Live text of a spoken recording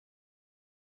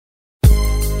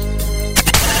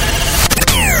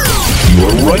You're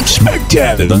right smack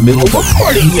dab in the middle of a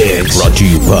party mix. Brought to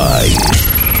you by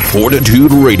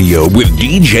Fortitude Radio with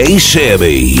DJ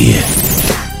Sammy.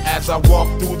 As I walk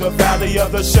through the valley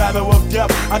of the shadow of death,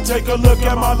 I take a look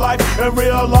at my life and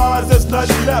realize there's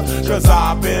nothing left. Cause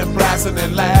I've been blasting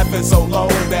and laughing so long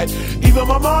that even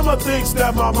my mama thinks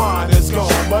that my mind is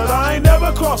gone. But I ain't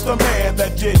never crossed a man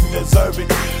that didn't deserve it.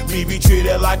 Me be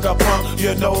treated like a punk,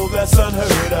 you know that's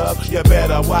unheard of. You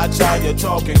better watch how you're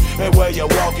talking and where you're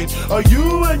walking, or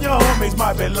you and your homies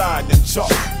might be lying in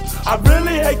chalk. I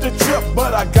really hate the trip,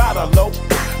 but I gotta low.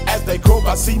 As they croak,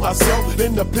 I see myself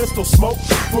in the pistol smoke.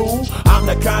 Fool, I'm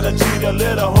the kind of G the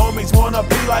little homies wanna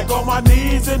be like, on my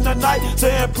knees in the night,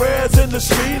 saying prayers in the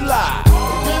street light.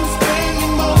 Been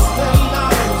spending most their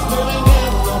lives living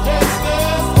in the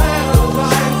gangster's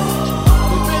paradise.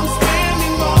 We've been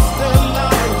spending most their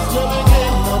lives living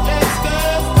in the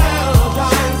gangster's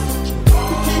paradise.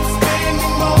 We keep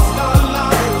spending most our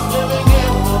lives living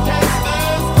in the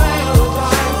gangster's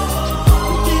paradise.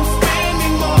 We keep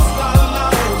spending most our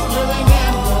lives living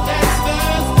in the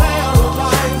gangster's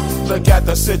paradise. Look at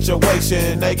the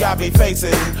situation they got me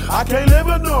facing. I can't live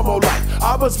a normal life.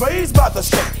 I was raised by the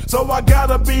state, so I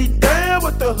gotta be down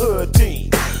with the hood team.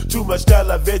 Too much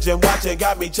television watching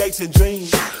got me chasing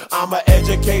dreams. I'm an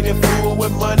educated fool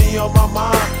with money on my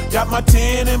mind. Got my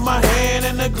tin in my hand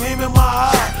and a gleam in my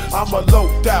eye. I'm a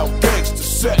loped out gangster,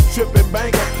 set tripping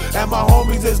banker, and my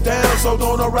homies is down, so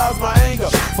don't arouse my anger.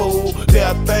 Fool,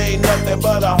 death ain't nothing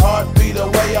but a heartbeat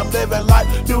away. I'm living life,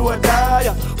 do or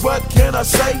die. What can I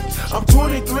say? I'm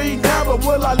 23 now, but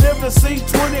will I live to see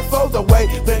 24? The way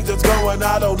things is going,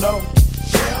 I don't know.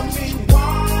 Tell me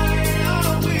why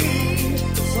are we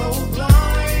so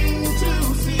blind to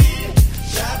see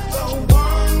that the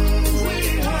ones we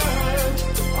hurt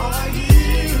are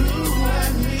you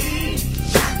and me?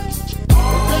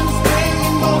 We've been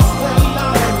spending most their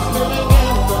lives living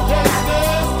in the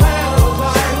gangster's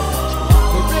paradise.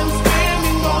 We've been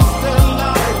spending most their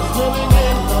lives living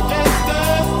in the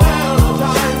gangster's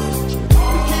paradise.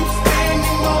 We keep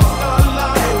spending most our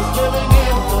lives living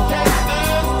in the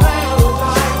gangster's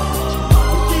paradise.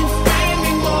 We keep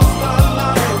spending most our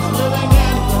lives living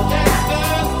in the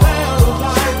gangster's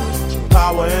paradise.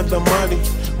 Power and the money,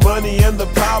 money and the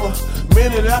power.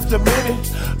 Minute after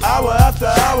minute, hour after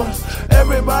hour,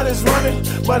 everybody's running,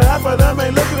 but half of them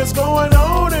ain't looking what's going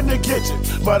on in the kitchen.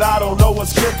 But I don't know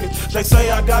what's cooking. They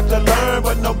say I got to learn,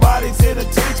 but nobody's here to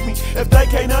teach me. If they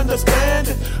can't understand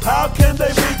it, how can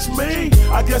they reach me?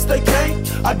 I guess they can't,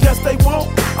 I guess they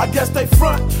won't, I guess they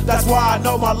front. That's why I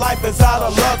know my life is out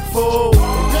of luck, fool.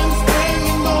 We've been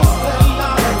spending most their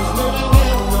lives living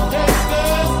in the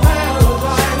gangster's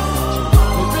paradise.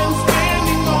 We've been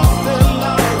spending most their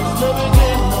lives living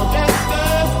in the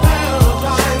gangster's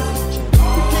paradise.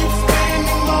 We keep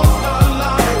spending most our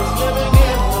lives living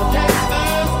in the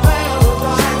gangster's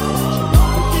paradise.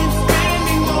 We keep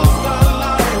spending most our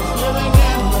lives living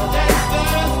in the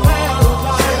gangster's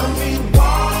paradise. Tell me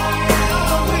why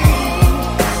are we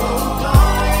so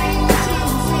blind to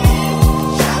see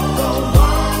that the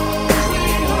ones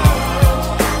we hurt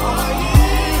are you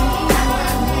and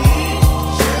me?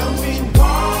 Tell me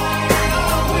why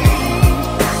are we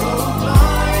so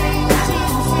blind to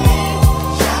see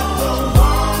that the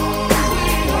ones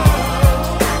we hurt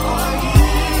are you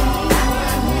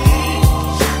and me?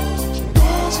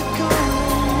 There's a cold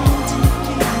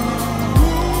feeling in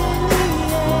the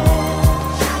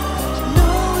air,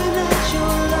 knowing that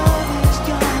your love is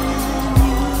gone and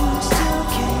you still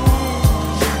care.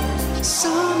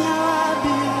 Somehow I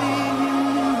believe you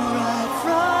knew right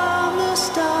from the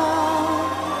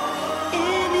start.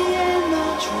 In the end, the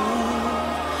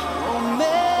truth won't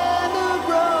mend a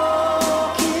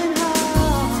broken heart.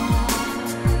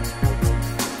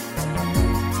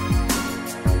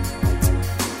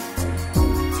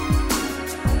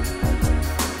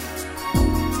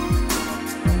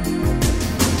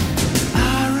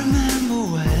 I remember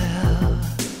well,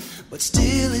 but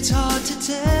still it's hard to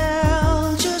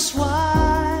tell just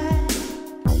why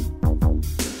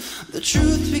the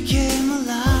truth became a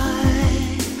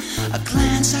lie. A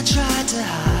glance I tried to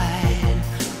hide.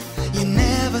 You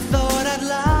never thought I'd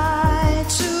lie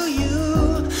to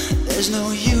you. There's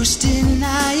no use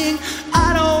denying.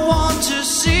 I don't want to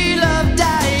see love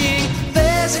dying.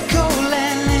 There's a cold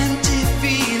and empty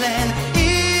feeling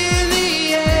in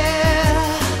the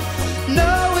air,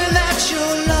 knowing that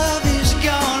your love is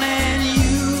gone and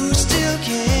you still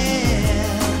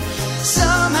care.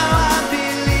 Somehow I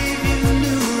believe you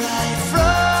knew right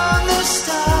from the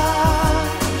start.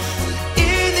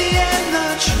 In the end, the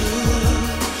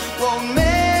truth won't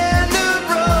mend a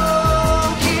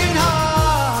broken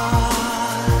heart.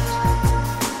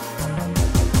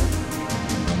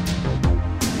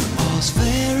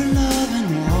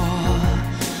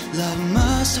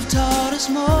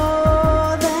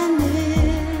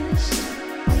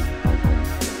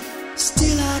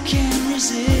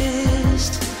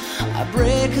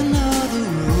 break another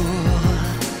rule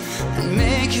and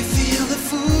make you feel the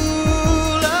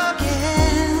fool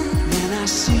again. Then I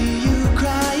see you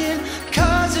crying,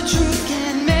 'cause the truth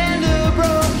can mend a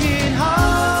broken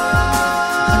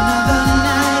heart. Another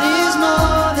night is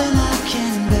more than I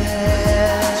can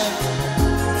bear.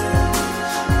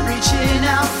 Reaching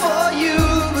out for you,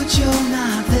 but you're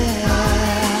not there.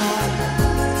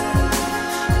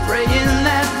 Praying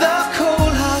that the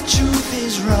cold hard truth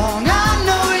is wrong. I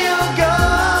know you're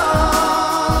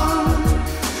gone,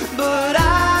 but I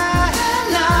am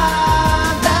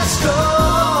not that strong.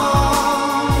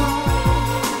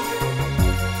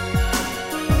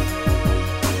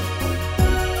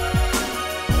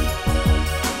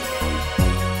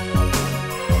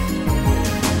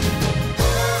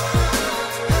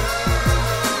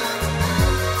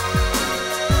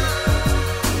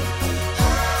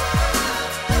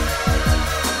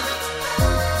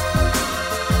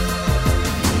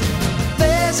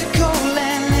 There's a cold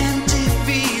and empty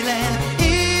feeling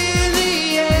in the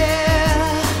air,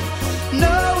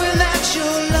 knowing that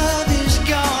your love is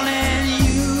gone and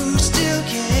you still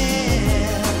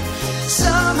care.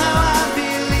 Somehow I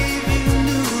believe you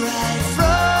knew right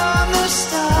from the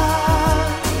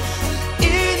start.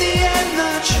 In the end,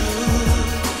 the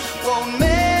truth won't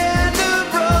mend a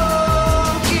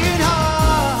broken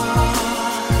heart.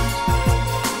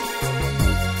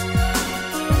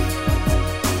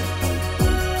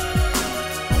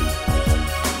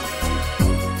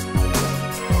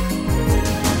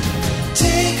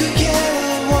 Take good care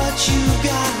of what you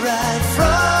got right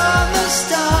from the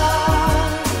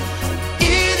start.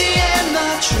 In the end,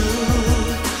 the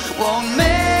truth won't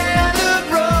mend a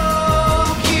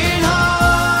broken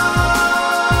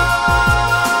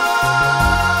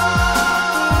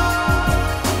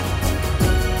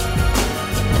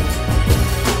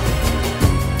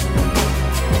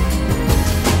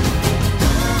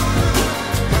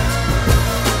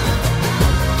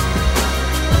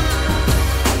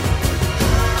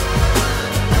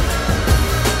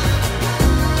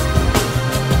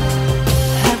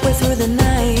Halfway through the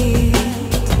night,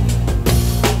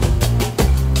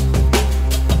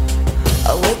 I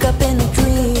wake up in a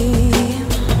dream.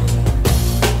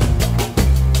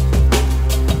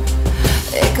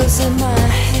 Echoes in my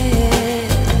head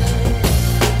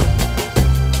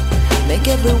make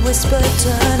every whisper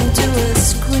turn into a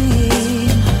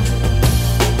scream.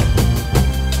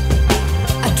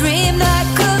 I dreamed I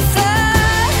could fly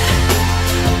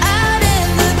out in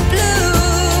the blue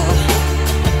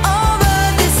over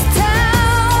this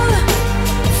town,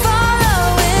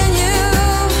 following you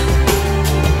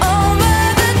over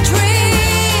the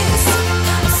trees,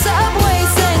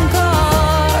 subways and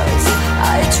cars.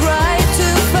 I try to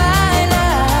find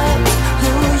out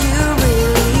who you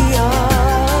really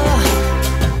are.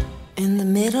 In the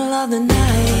middle of the night,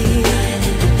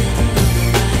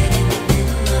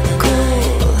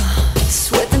 cool,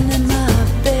 sweating in my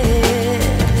bed.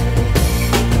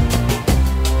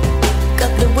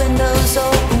 Got the windows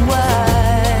open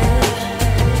wide,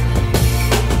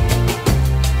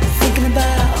 thinking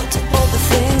about all the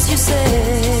things you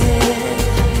said.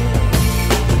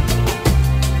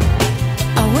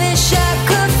 I wish I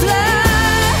could fly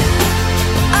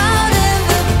out in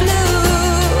the blue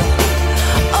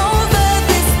over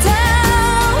this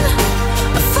town,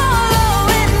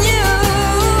 following you.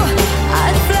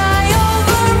 I'd fly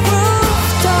over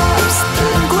rooftops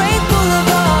and great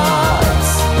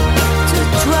boulevards to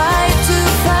try to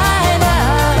find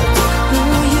out who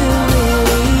you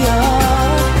really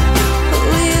are,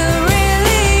 who you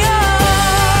really are.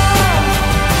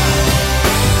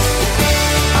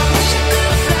 I wish I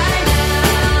could fly now.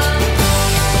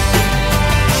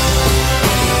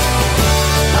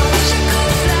 I wish I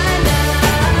could fly now.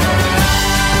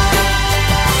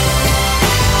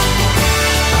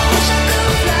 I wish I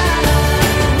could fly now.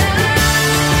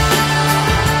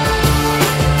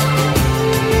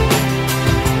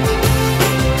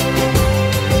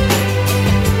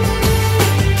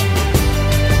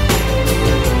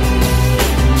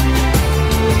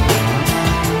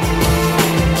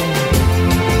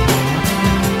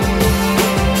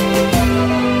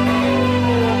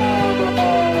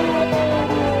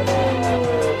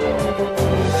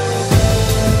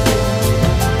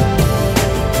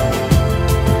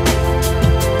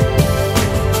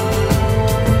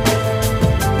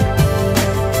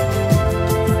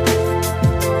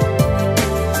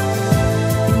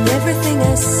 In everything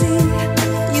I see,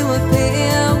 you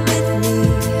appear with me.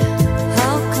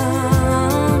 How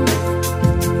come?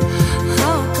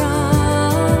 How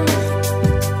come?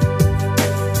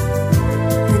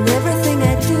 And everything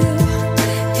I do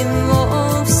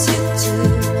involves you too.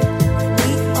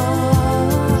 We are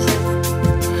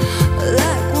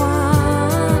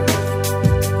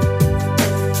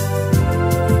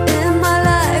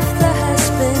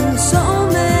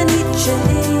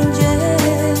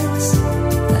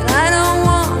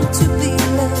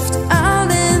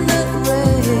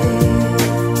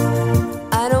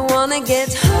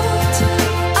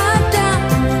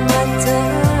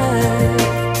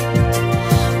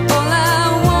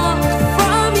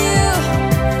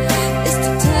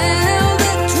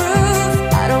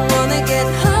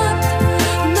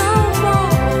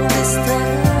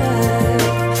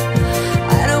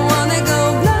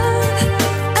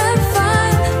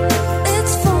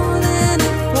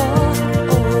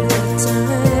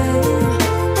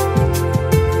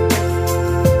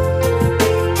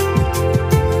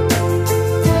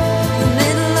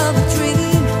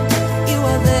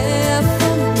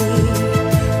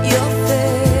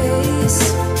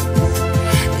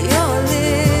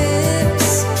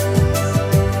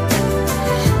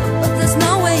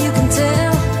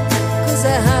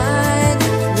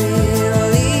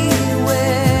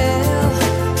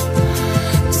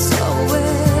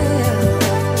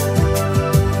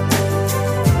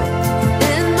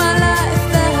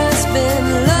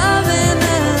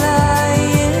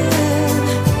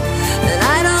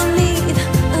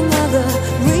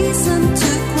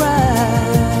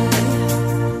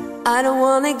I don't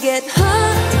wanna get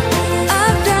hurt.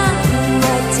 I've done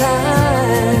my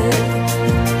time.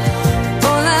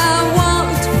 All I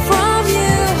want from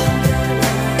you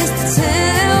is to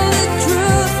tell the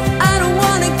truth. I don't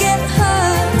wanna get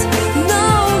hurt no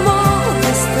more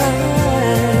this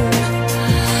time.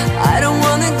 I don't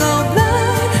wanna go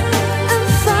blind and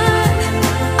find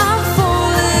I'm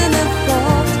falling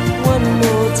apart one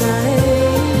more time.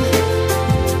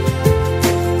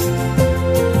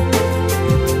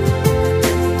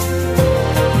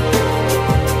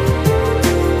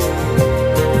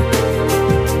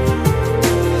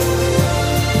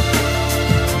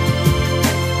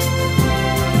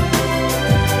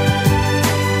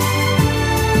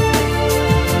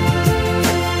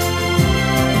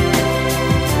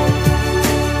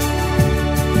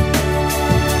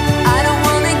 I don't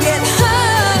wanna get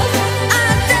hurt.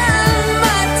 I've done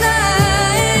my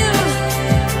time.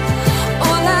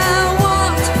 All I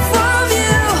want from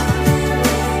you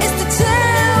is to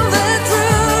tell the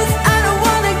truth. I don't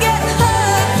wanna get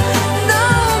hurt no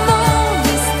more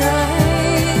this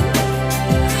time.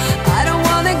 I don't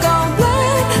wanna go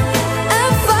blind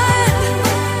and find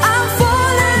I'm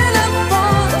falling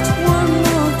apart one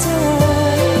more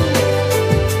time.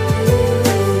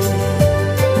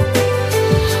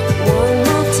 One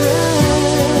more time.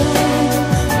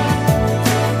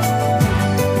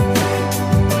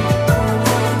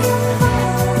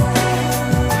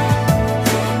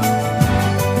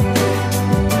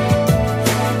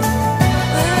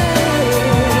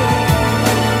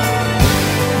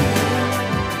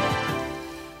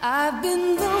 I've been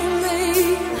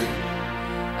lonely.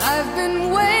 I've been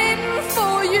waiting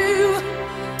for you.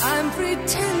 I'm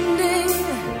pretending,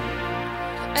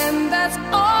 and that's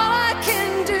all I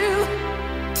can do.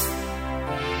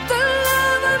 The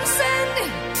love I'm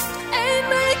sending ain't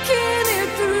making it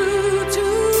through to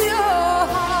your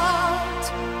heart.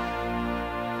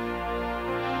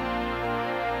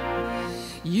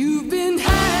 You've been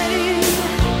hiding,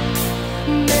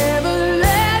 never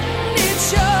letting it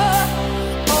show,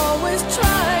 always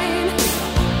trying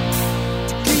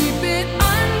to keep it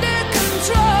under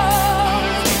control.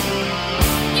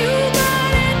 You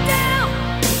got it down,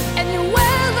 and you're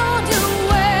well on your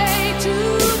way to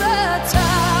the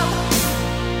top.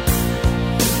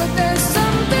 But there's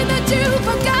something that you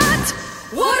forgot.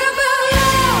 What about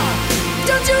love?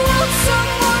 Don't you want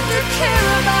someone to care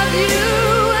about you?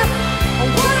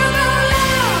 What about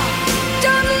love?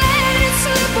 Don't let it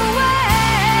slip away.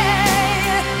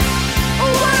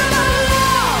 What about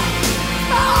love?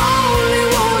 I only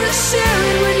want to share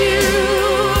it with you.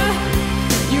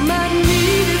 You might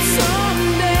need it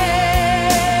someday.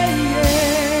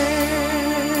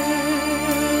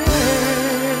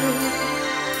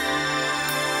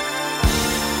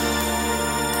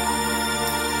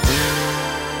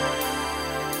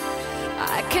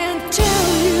 I can't tell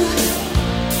you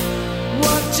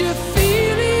what you're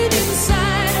feeling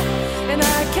inside, and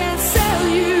I can't sell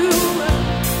you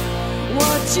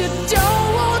what you don't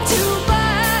want to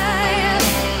buy.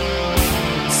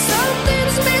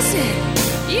 Something's missing.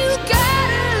 You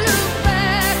gotta look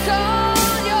back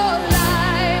on your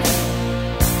life.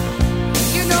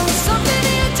 You know something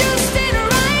here just ain't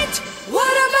right.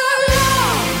 What about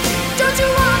love? Don't you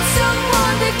want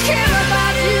someone to care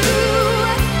about you?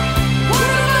 What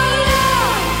about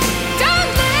love?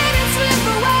 Don't let it slip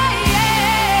away.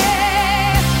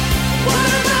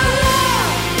 What about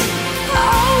love? I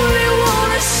only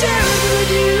wanna share it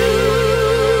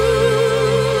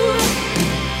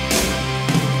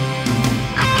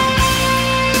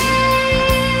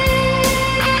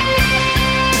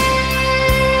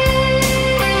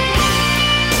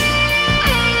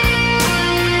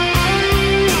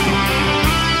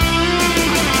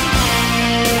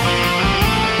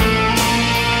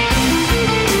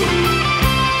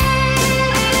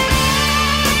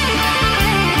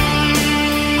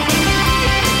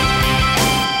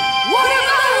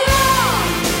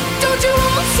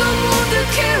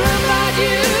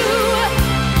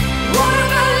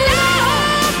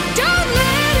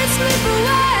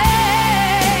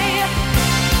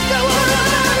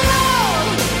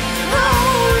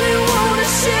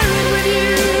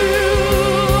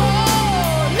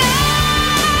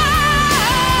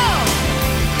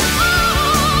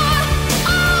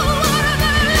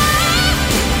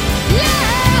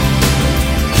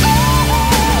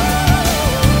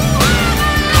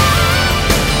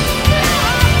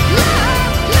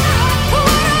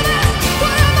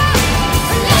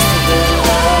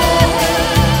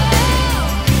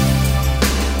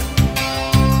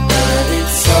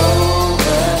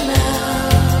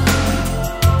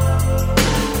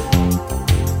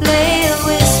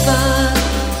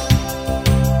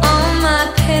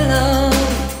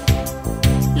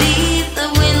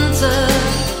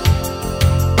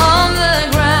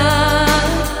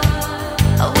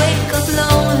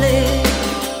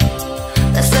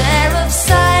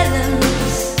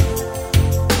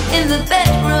in the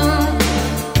bedroom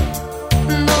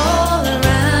and all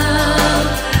around.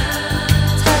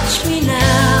 Touch me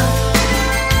now.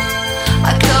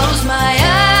 I close my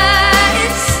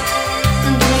eyes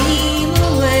and dream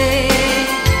away.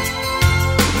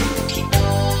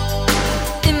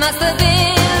 It must have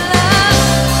been love,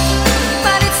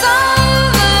 but it's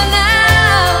over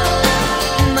now.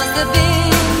 It must have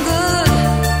been good,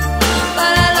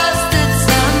 but I lost it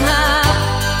somehow.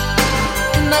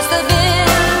 It must have been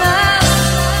love,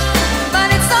 but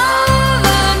it's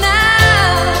over now.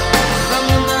 From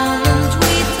the moment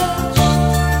we touched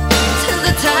till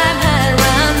the time had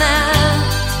run out.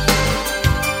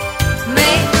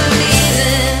 Make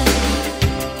believing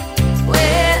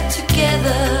we're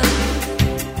together,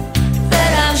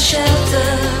 that I'm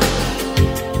sheltered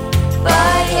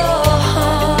by your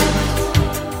heart.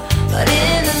 But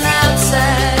in and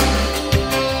outside,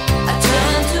 I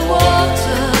turn to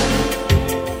water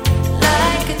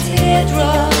like a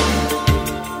teardrop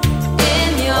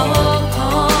in your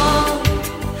palm.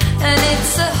 And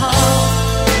it's a hot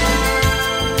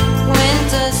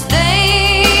winter's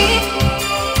day.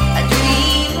 I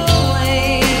dream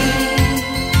away.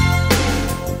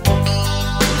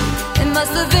 It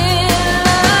must have been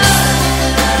love,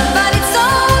 but it's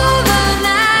over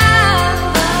now.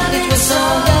 It was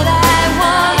all that I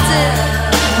wanted.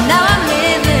 Now I'm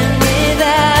living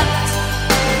without.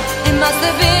 It must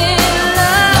have been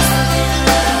love,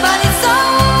 but it's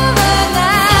over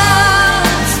now.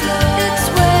 It's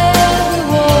where the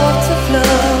water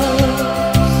flows.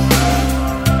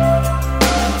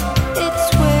 It's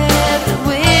where the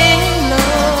wind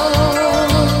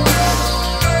blows.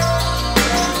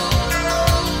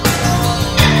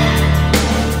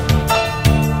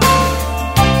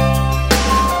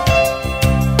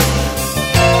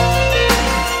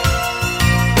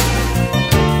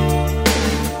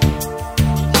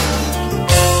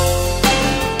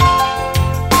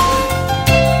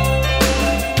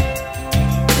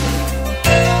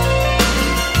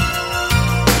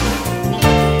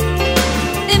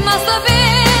 It must have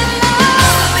been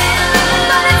love,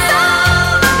 but it's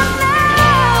over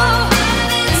now.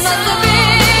 It must have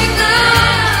been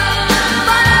good,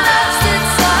 but I lost it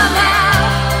somehow.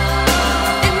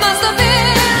 It must have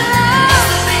been love,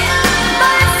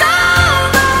 but it's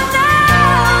over now.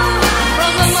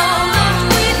 From the moment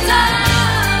we touched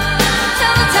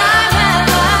till the time had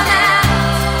run out.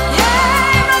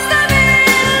 Yeah, it must have been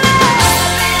love,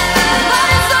 but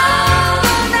it's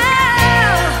over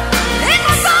now. It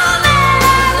was all that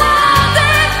I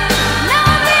wanted. Now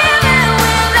I'm living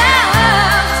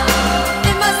without.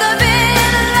 It must have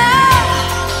been love,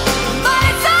 but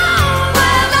it's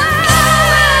over now.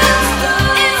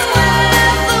 It's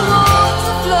where the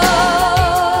water flows.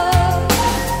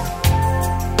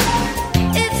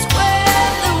 It's where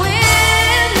the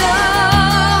wind blows.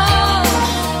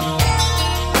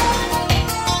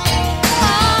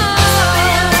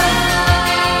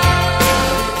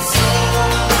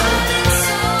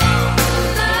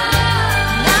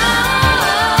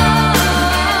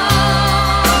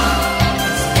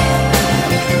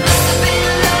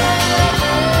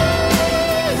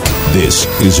 This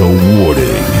is a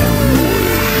warning.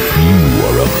 You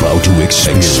are about to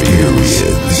experience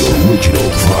the original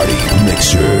party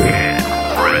mixer.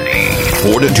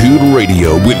 Fortitude Radio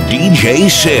with DJ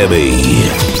Sammy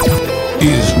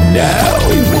is now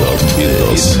in the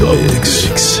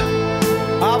mix.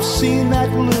 I've seen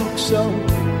that look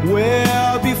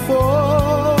somewhere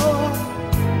before.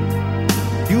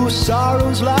 Your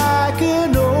sorrow's like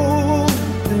an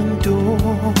open door.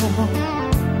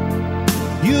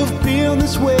 You've been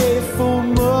this way for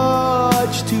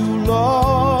much too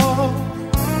long.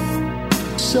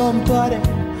 Somebody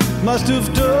must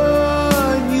have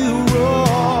done you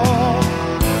wrong.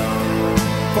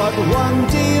 But one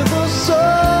day the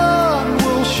sun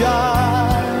will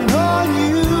shine on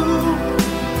you.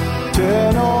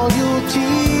 Turn all your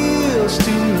tears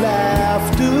to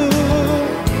laughter.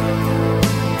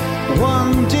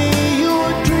 One day your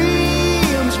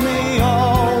dreams may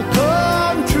all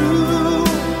come true.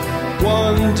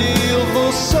 One day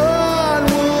the sun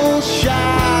will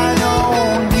shine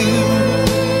on you.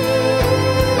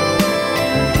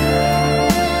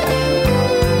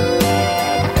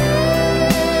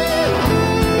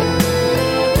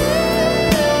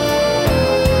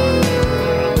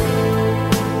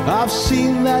 I've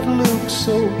seen that look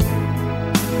so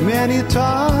many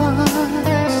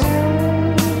times.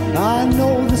 I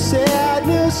know the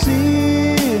sadness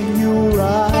in your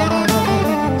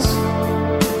eyes.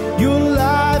 Your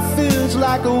life feels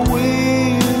like a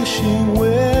wishing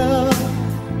well.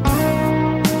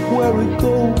 Where it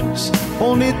goes,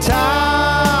 only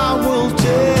time will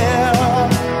tell.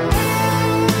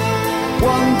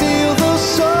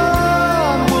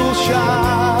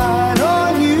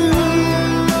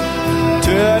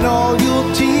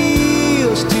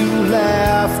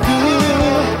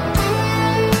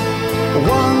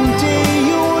 One day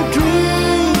your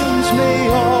dreams may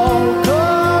all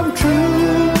come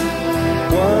true.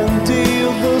 One day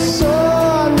the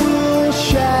sun will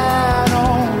shine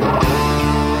on.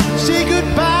 Say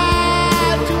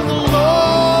goodbye to the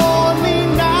lonely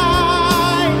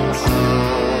nights.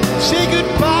 Say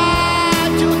goodbye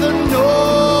to the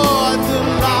northern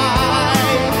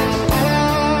lights.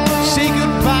 Say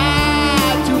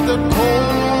goodbye to the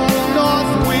cold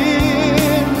north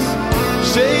winds.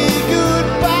 Say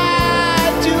goodbye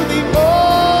to the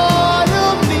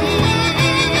autumn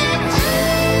leaves.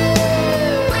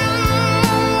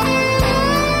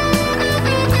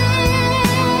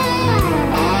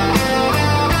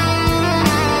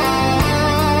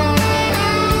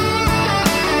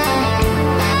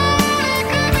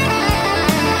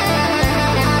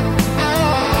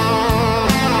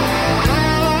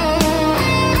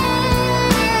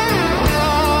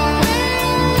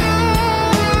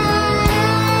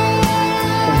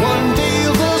 One day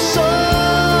the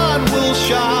sun will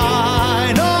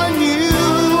shine on you.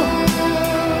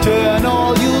 Turn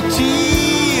all your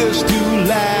tears to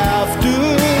laughter.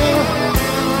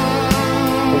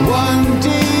 One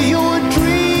day your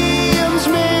dreams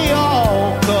may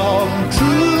all come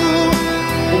true.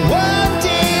 One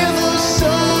day the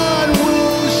sun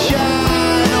will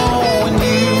shine on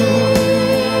you.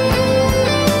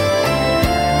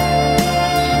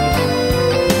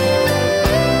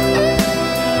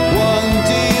 One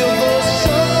day the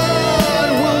sun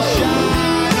will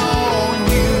shine on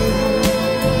you.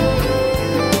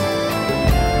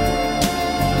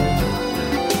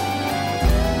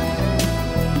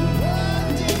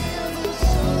 One day the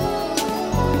sun.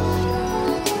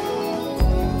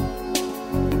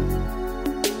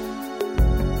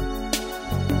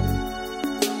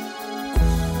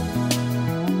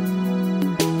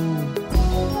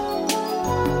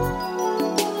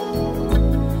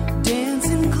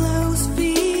 Dancing close,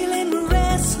 feeling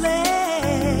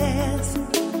restless.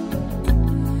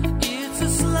 It's a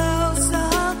slow,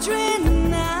 sultry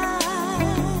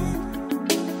night.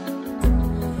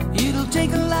 It'll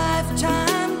take a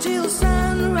lifetime till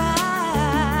sunrise.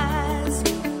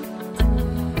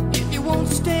 If you won't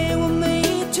stay with me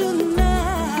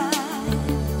tonight,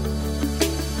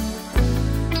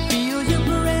 feel your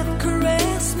breath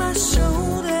caress my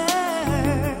shoulder.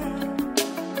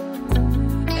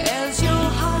 As your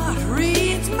heart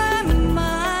reads my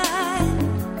mind,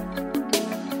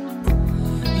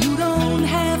 you don't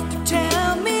have to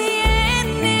tell me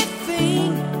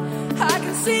anything. I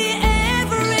can see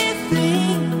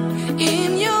everything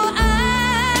in your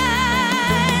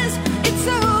eyes. It's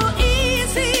so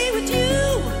easy with you.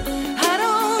 I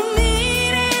don't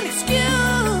need an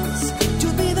excuse to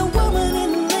be the woman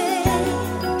in me.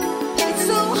 It's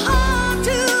so hard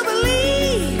to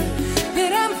believe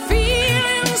that I'm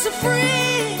feeling so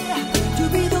free to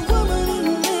be the woman in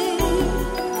me.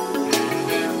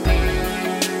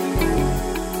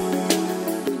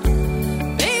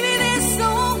 Baby, there's so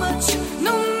much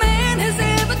no man has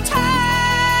ever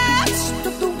touched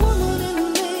of the woman in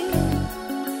me.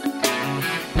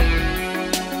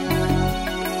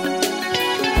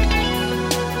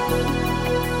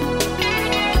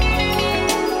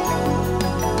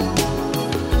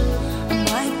 I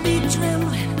might be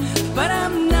trembling, but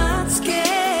I'm not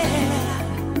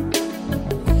scared.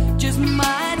 Just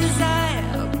my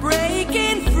desire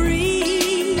breaking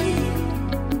free.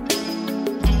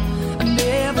 I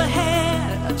never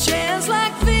had a chance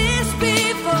like this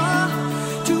before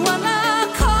to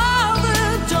unlock all the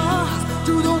doors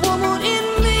to the woman in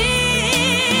me.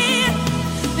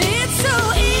 It's so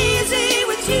easy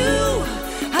with you.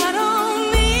 I don't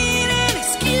need an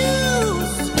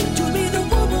excuse to be the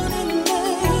woman in me.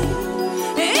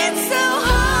 It's so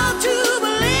hard to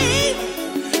believe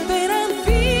that I'm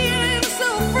feeling so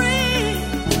free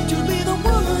to be the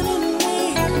woman in me.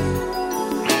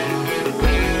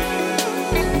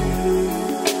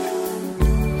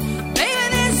 Baby,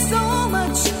 there's so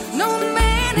much no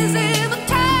man has ever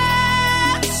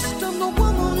touched of the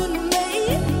woman in me.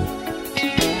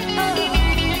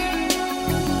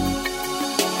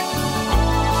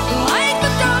 Like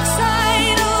the dark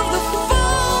side of the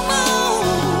full moon,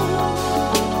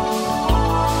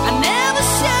 I never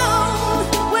show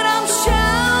what I'm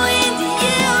showing to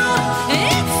you.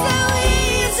 It's so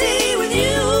easy with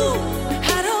you.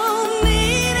 I don't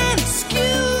need an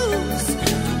excuse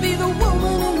to be the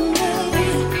woman in me.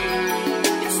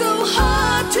 It's so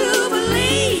hard to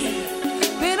believe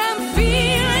that I'm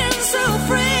feeling so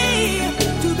free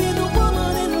to be the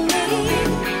woman in me.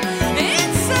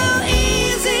 It's so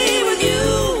easy with you.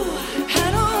 I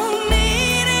don't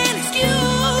need an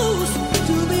excuse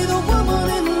to be the woman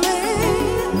in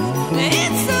me.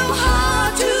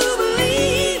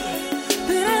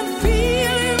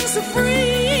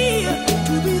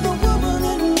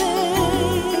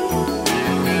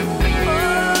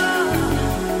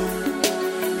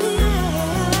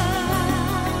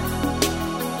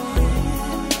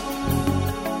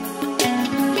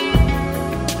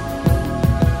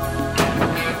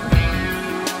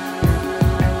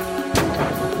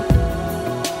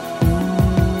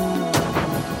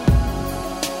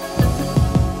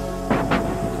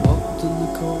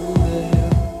 cold air.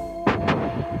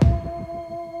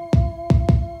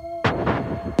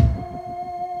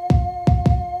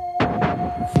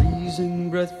 Freezing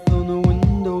breath on a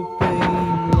window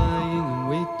pane, lying and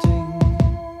waiting.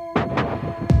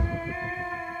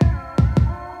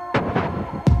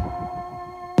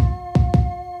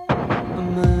 A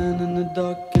man in the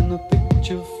dark in a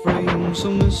picture frame, so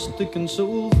mystic and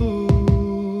soulful.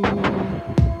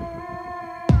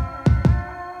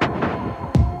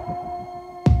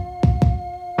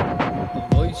 A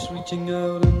voice reaching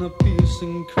out in a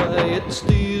piercing cry, it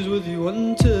stays with you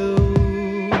until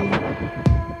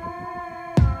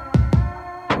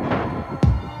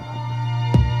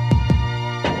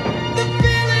the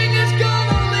feeling is gone,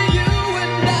 only you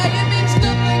and I. It means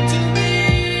nothing to me.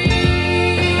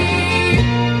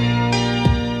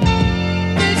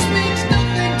 This means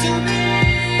nothing to me.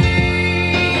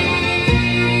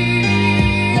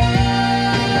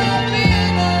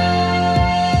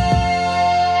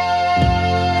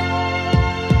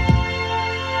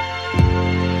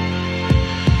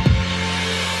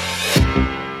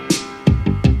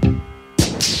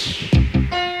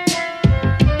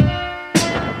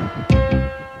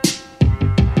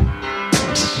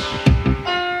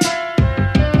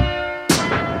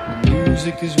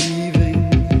 Music is weaving.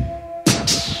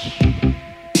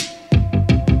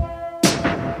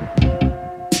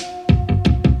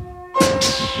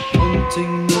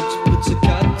 Haunting notes with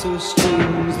staccato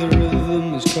strings, the rhythm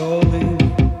is calling.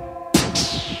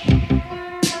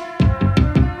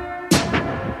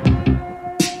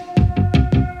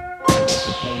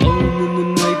 Alone in the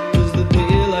night as the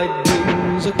daylight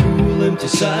brings a cool empty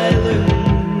silence.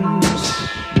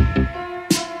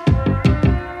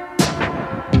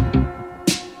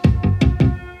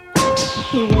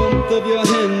 The warmth of your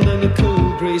hand and a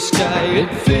cold grey sky, it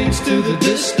fades to the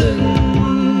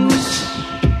distance.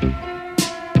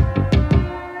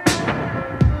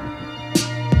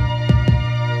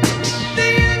 The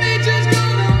image is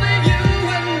gone, only you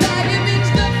and I. It means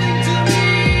nothing to me.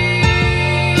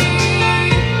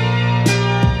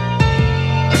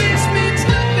 This means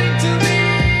nothing to me.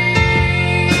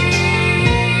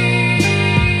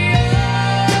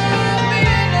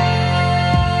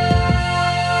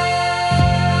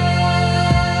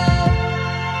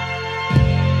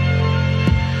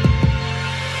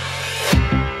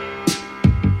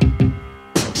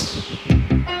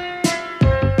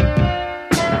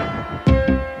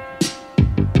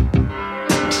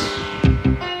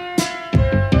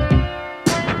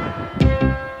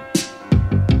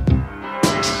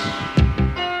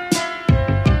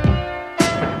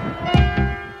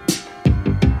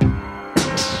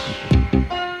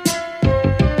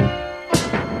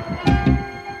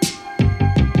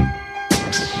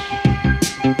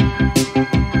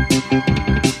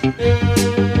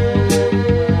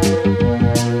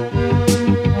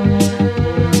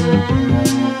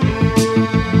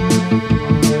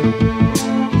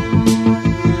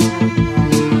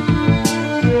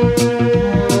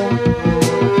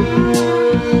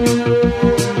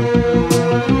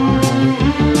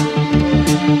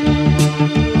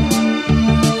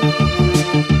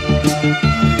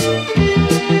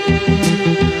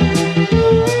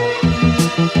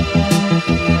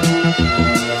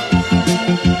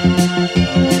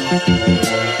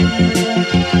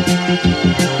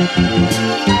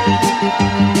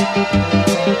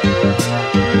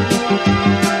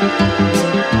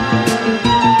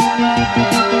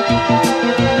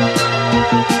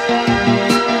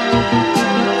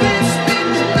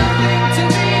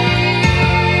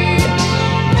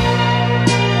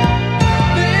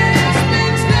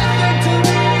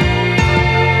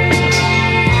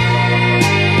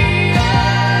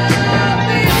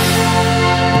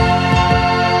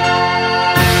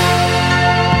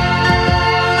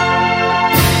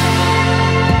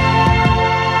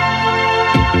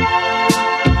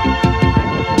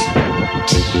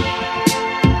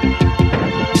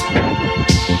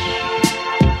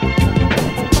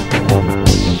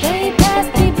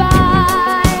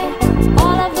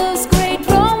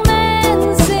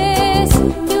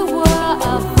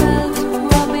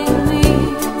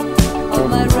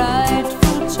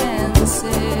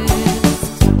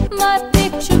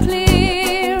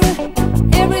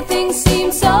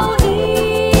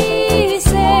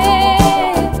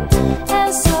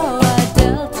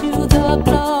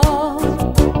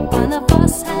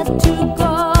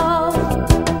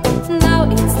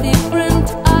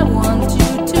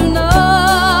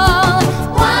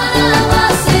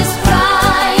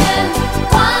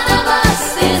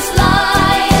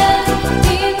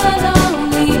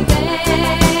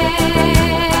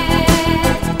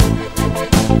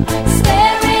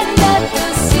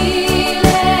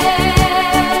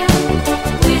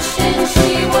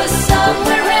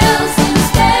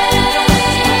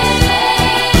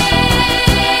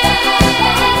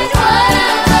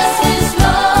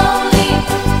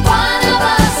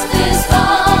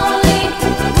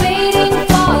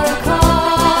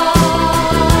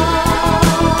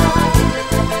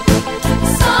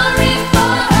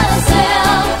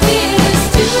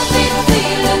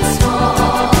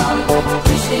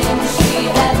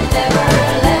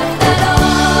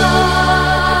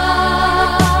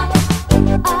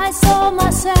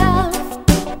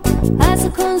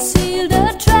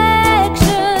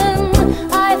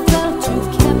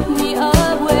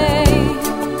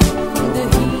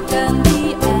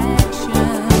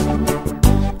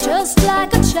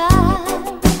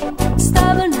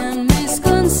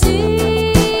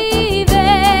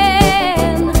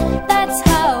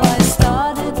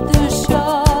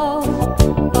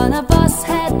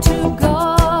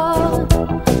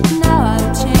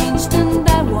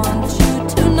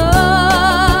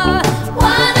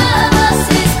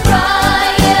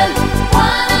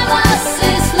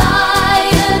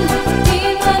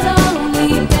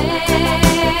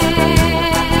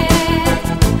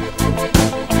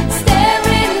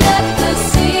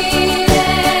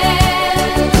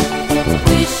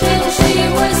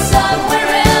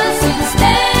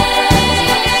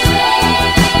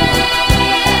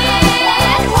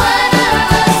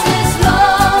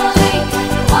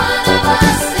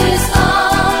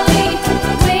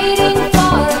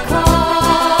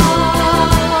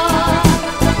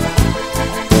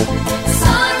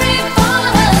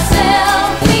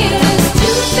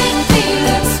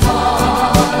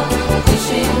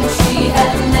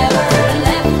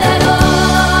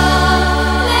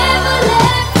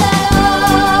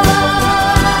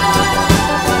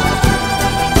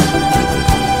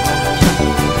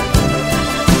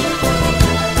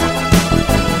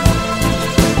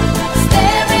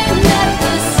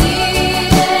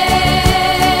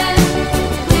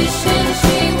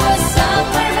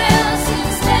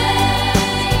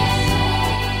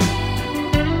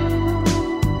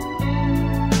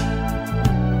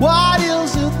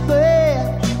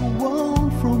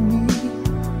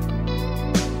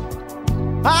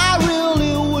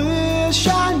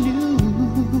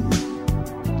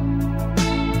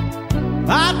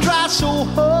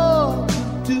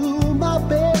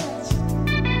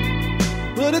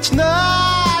 it's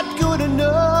not good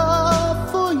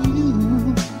enough for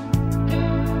you.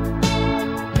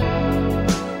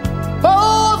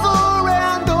 Over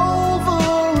and over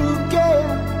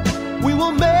again, we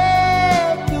will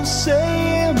make the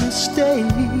same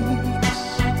mistakes.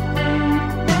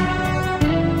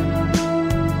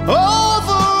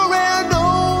 Over and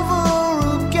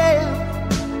over again,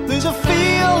 there's a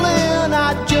feeling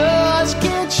I just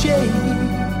can't shake.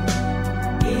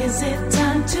 Is it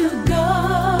time to go?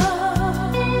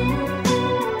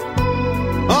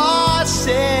 Our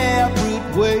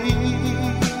separate ways.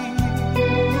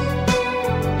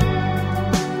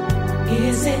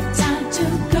 Is it time to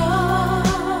go?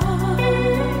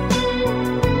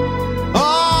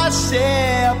 Our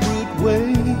separate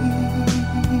ways.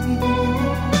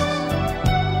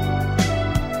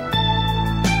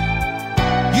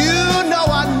 You know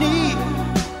I need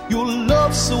your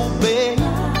love so bad.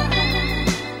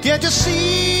 Can't you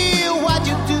see what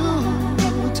you do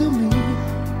to me?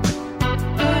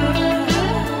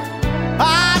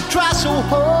 I try so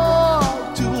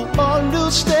hard to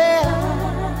understand,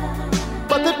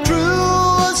 but the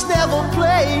truth's never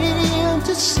plain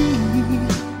to see.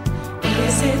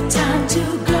 Is it time to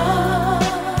go?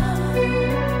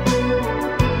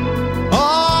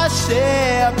 Our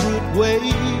separate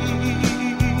ways.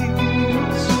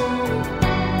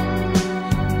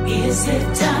 Is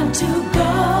it time to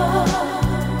go?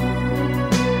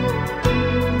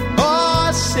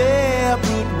 Our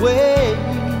separate ways.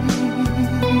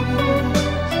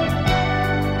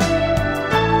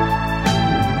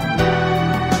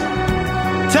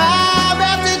 Time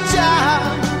after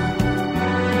time,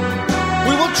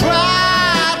 we will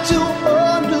try to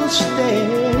understand.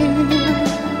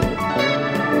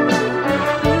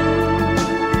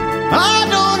 I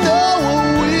don't know where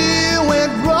we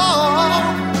went wrong,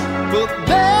 but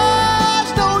there's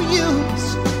no use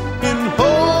in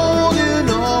holding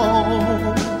on.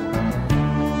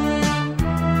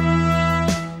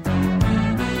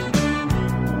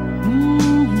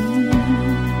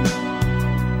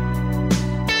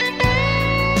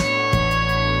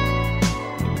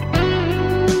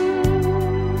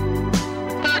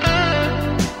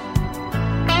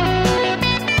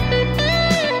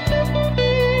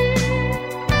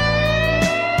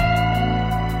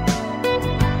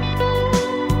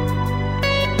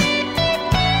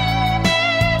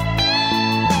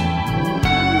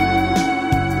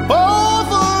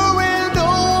 Over and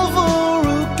over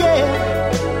again,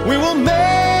 we will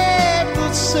make the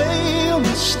same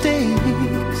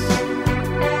mistakes.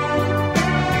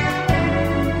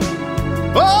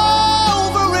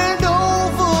 Over and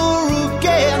over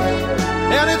again,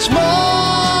 and it's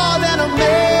more than a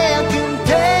man can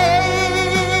take.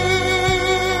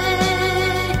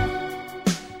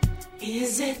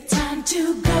 Is it time to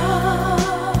go?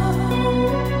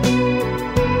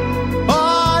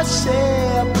 Our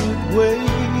separate ways.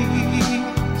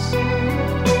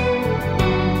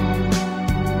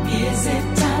 Is it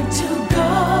time to go?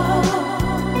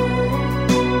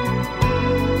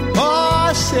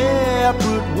 Our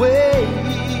separate ways.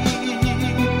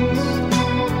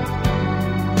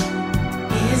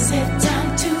 Is it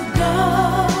time to go?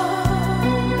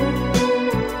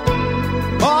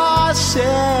 Our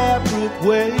separate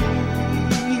ways.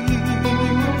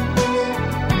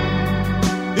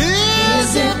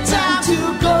 Is it time to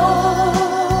go?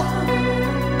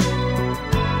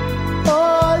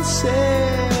 Our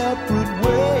separate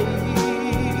ways.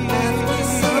 After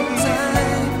some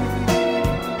time,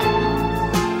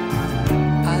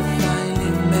 I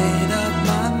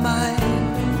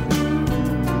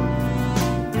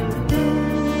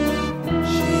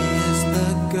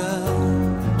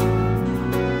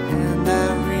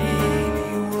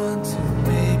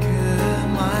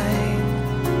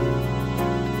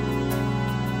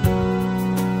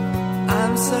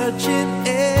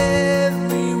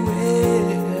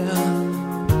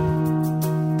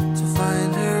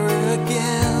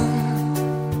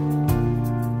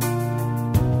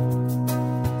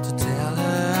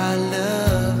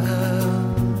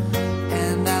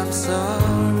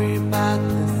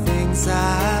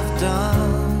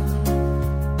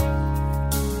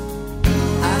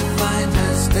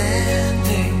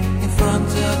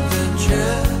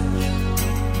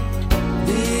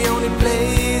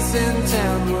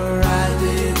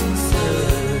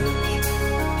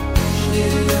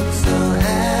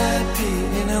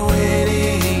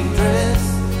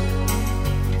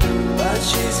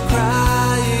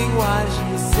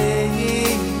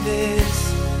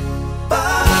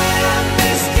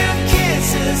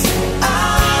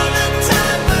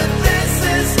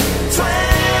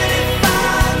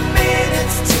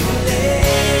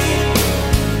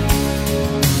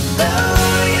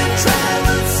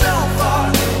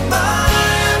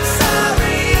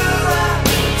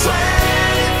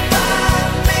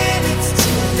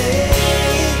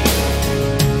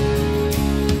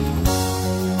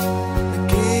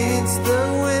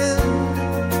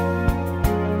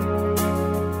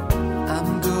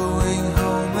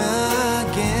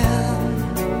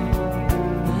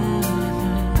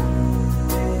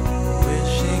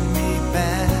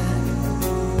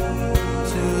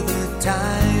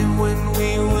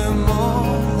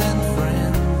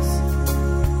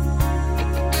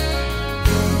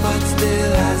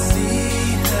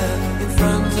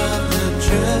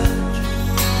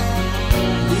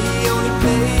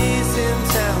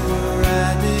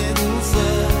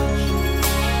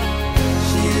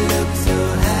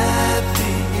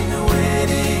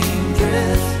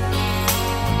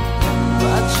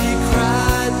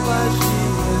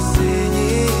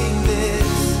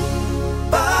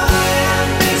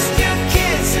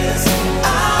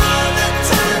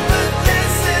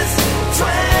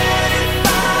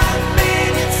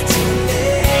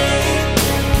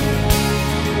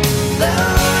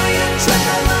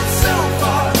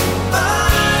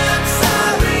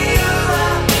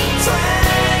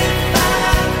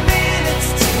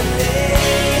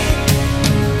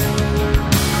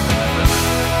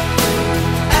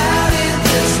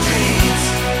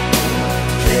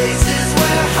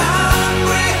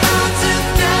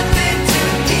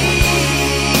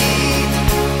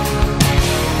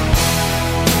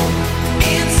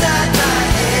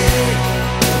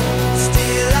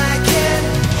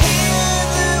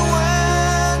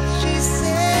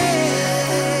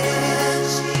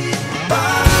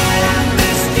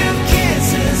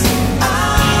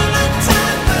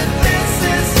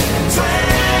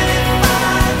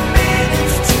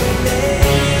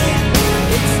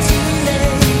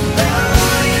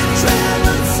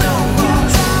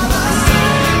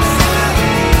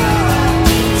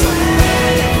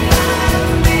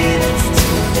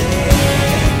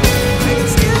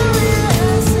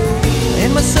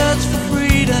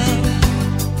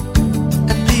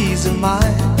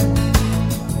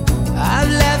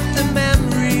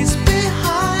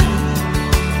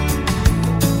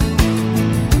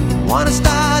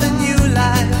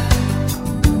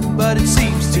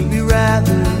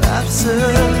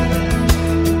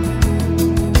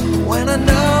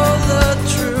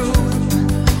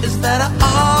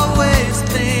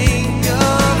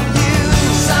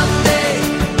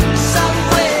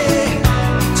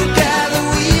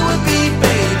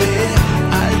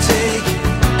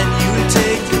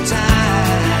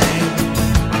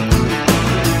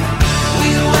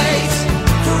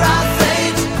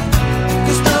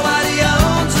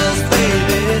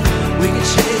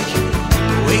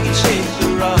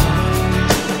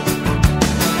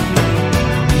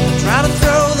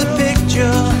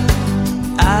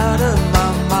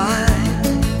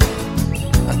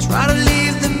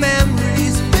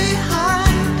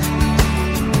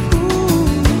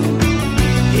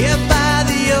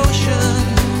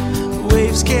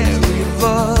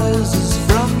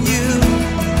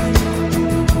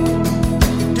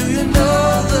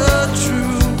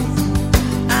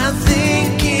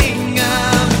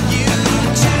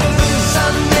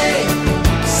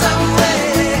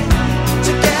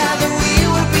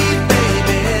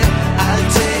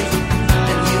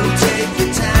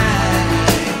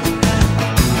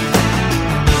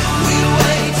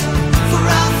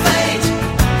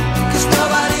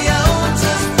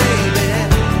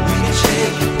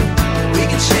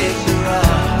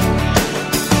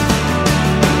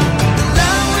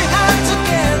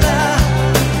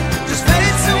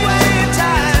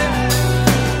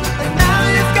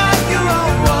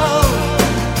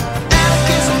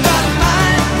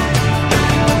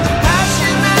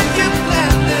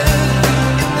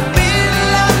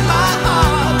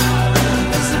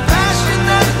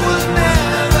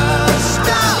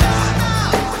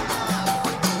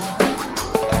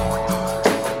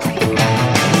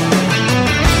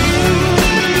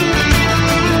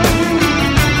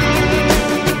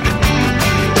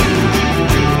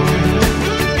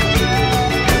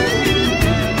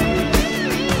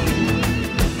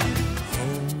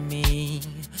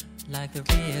like the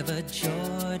river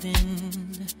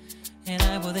Jordan, and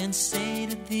I will then say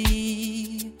to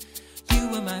thee, you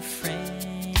are my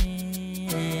friend.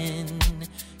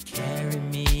 Carry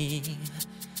me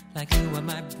like you are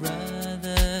my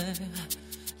brother.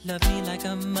 Love me like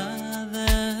a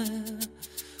mother.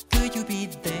 Will you be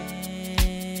there?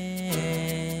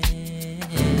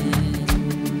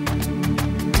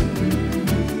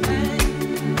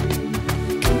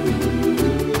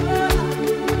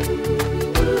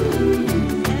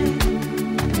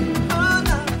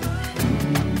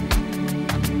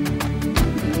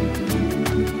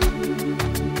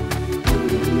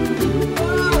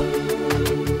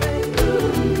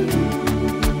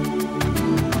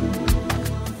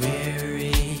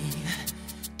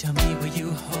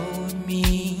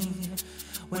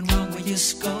 You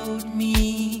scold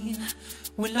me.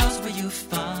 When lost, will you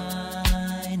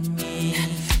find me?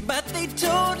 But they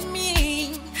told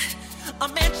me a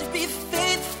man should be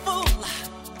faithful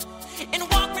and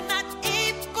walk when not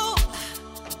able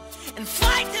and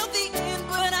fight till the end.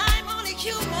 But I'm only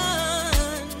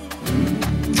human.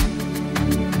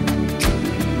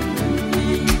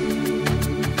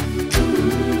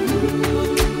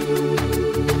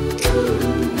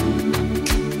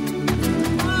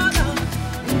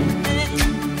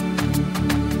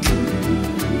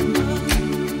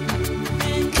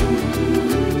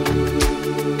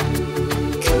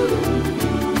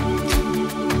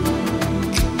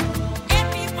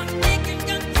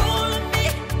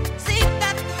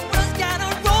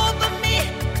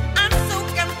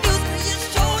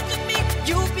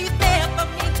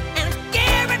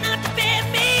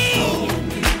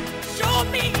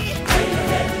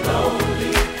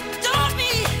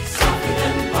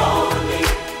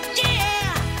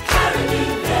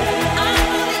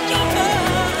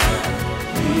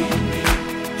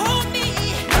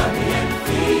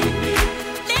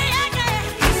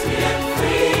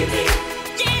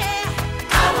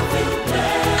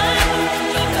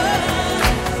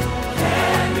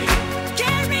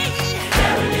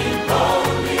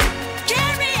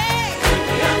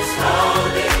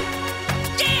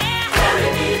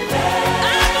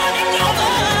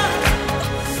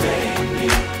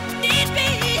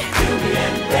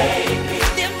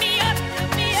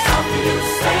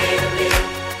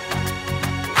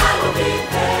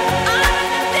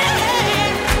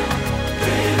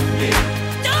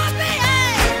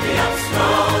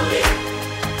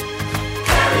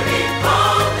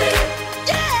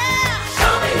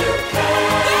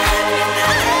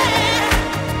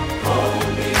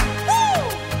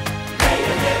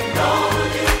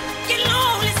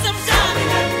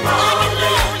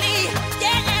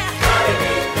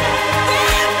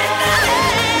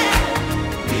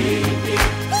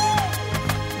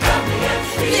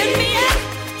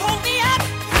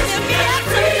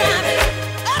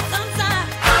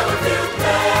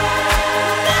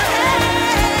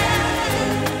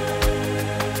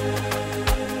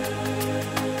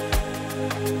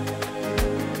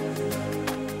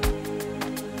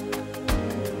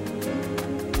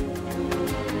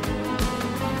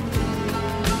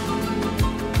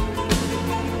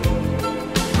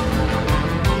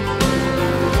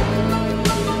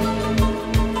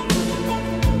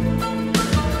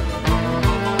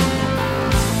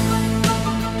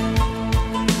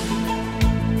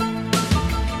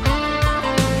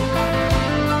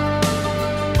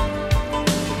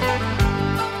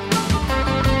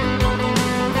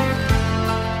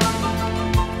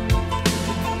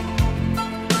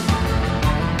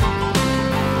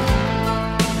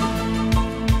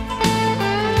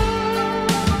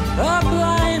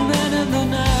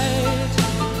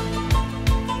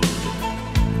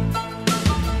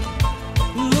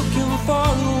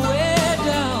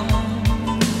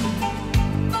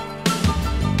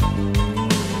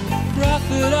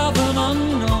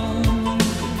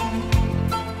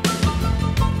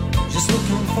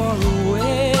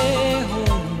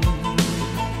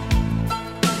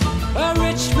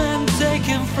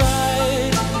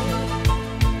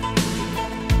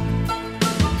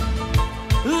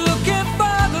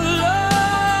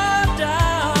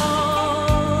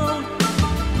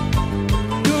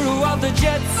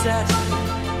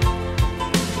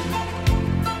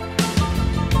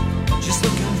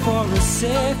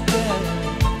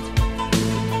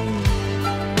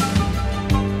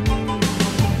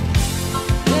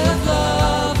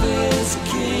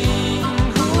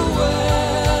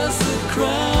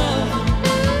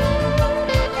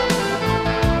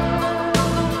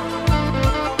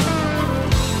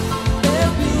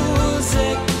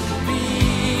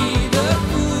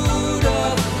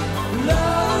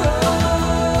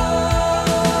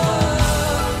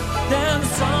 Then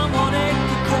someone ate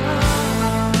the crown.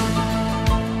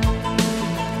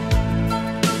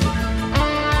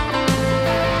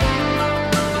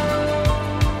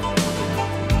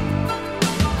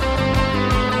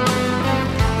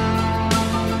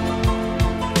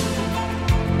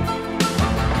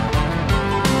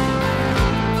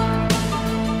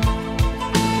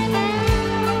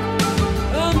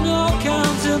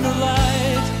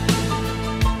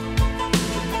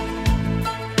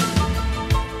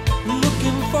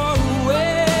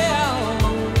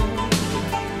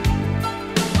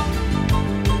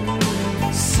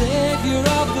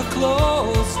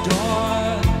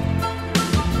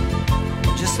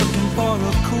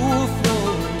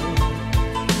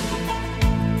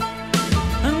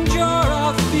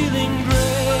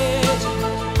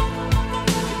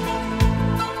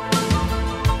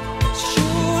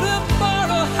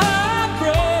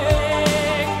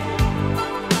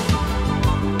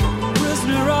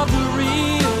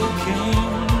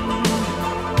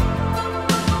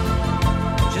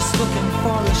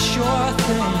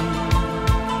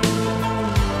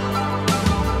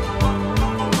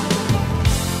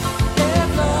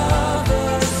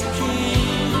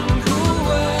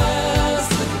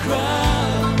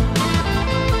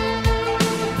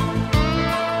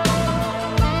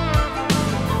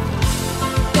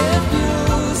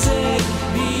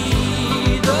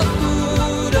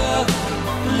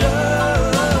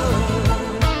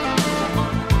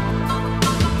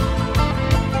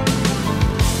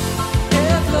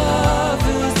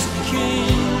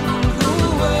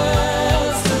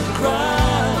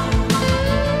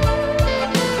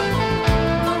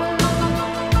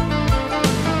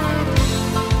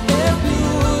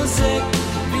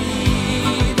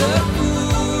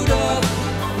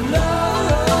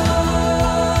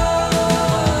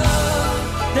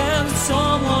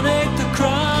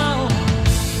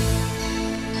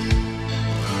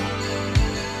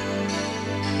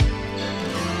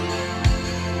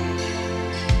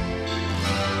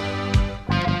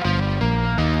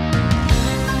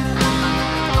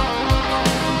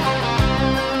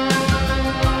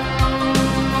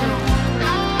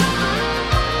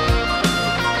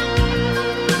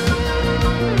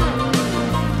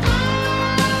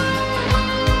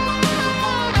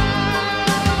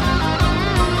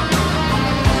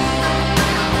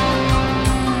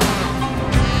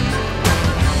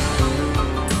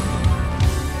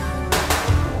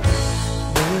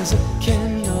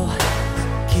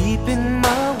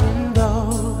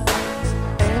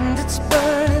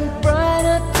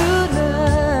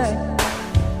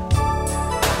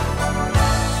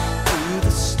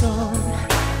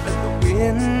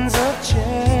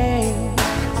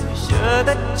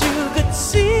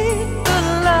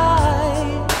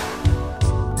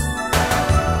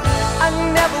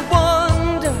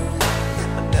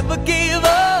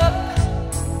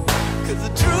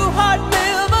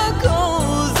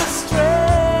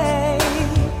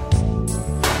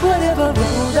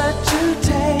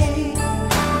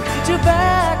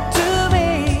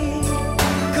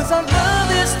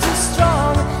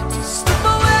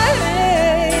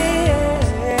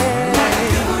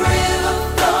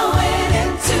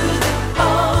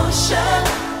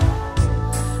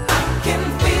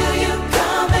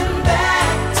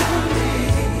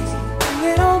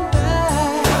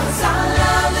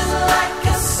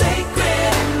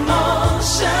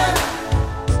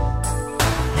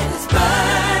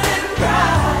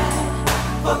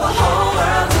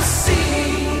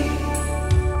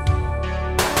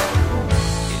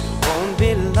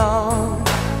 be long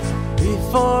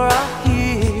before I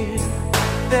hear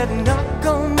that knock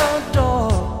on my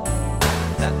door,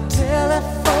 that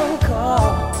telephone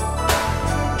call.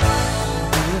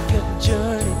 If your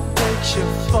journey takes you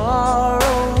far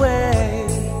away,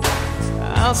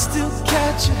 I'll still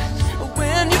catch you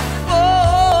when you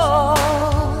fall.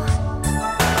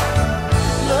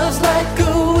 Love's like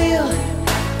a wheel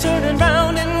turning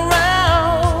round and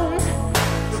round.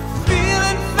 The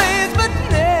feeling fades but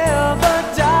never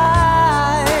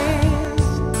dies.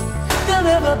 There'll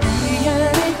never be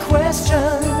any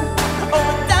question or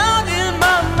doubt in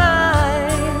my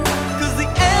mind, 'cause the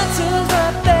answer's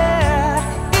right there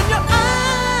in your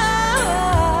eyes.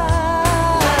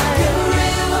 Like a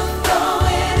river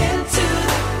flowing into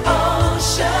the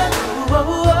ocean. Whoa,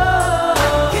 whoa.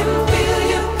 I can feel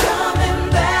you coming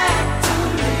back to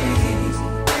me.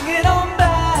 Bring it on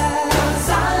back. 'Cause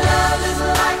our love is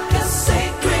like a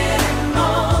sacred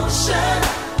emotion,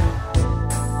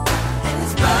 and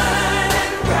it's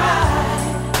burning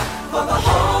bright for the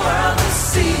whole world to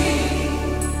see.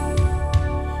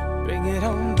 Bring it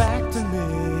on back to me.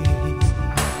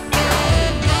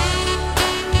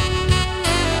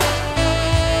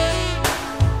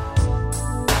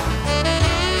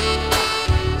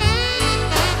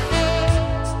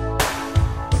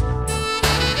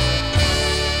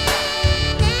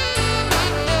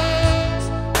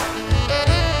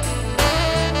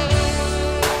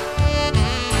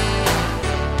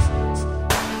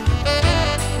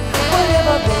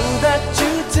 Whatever road that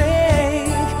you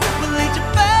take will lead you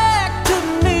back to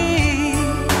me,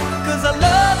 'cause our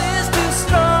love is too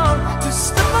strong to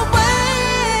slip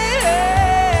away.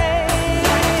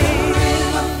 Like a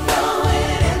river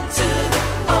flowing into the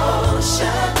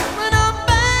ocean. When I'm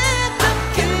back to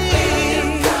me, can feel you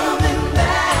coming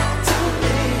back to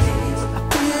me. I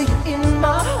feel you in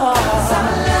my heart. 'Cause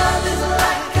our love is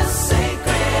like a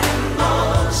sacred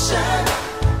emotion,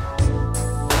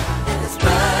 and it's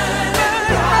burning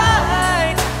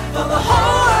bright for the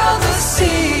whole world to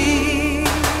see.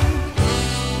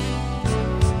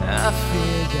 I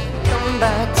feel you come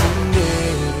back to me.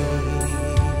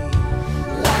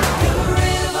 Like a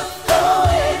river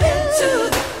flowing into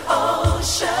the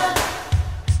ocean.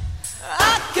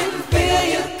 I can feel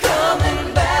you coming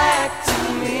back to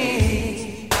me.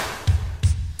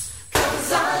 'Cause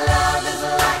our love is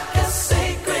like a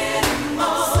sacred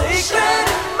emotion.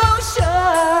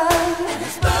 And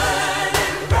it's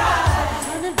burning bright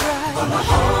for the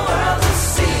whole world to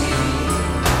see.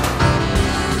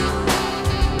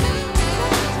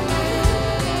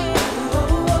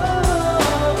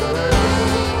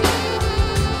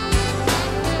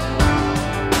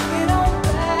 Bring it on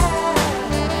back.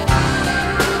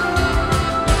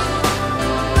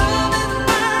 Love is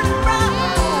burning bright.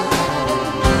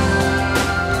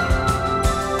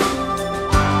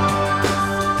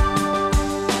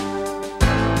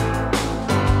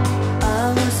 I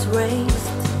was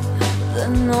raised the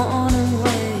northern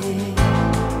way,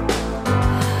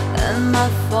 and my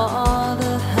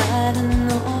father had a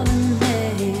northern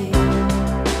name.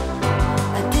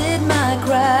 I did my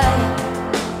crying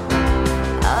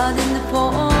out in the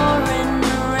pouring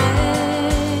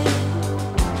rain.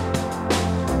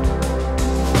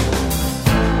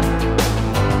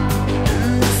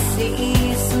 And the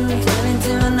season turned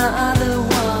into another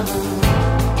one.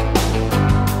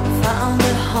 Found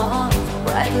a heart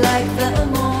bright like the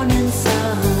morning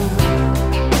sun.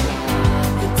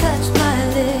 He touched my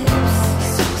lips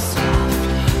so soft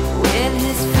with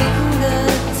his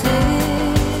fingertips.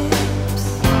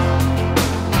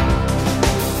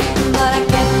 But I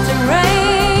kept the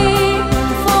rain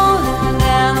falling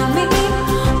down on me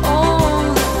all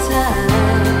the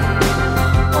time,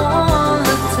 all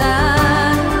the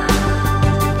time.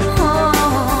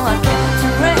 Oh, I kept the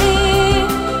rain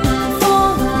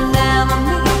falling down on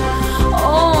me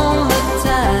all the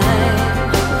time,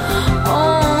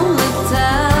 all the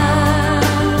time.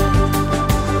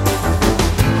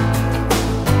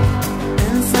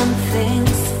 And some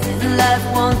things in life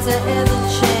won't ever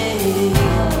change.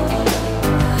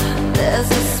 There's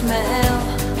a smell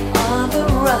of a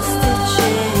rusted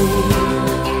chain,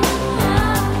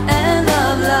 and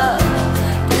of love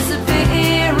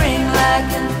disappearing like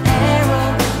an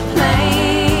aeroplane.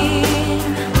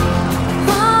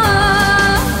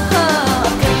 Oh,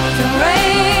 the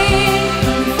rain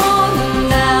falling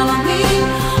down on me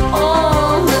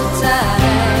all the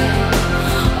time,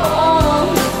 all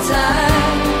the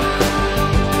time.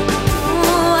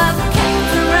 Oh, I've kept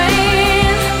the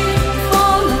rain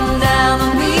falling down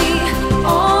on me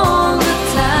all the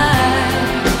time.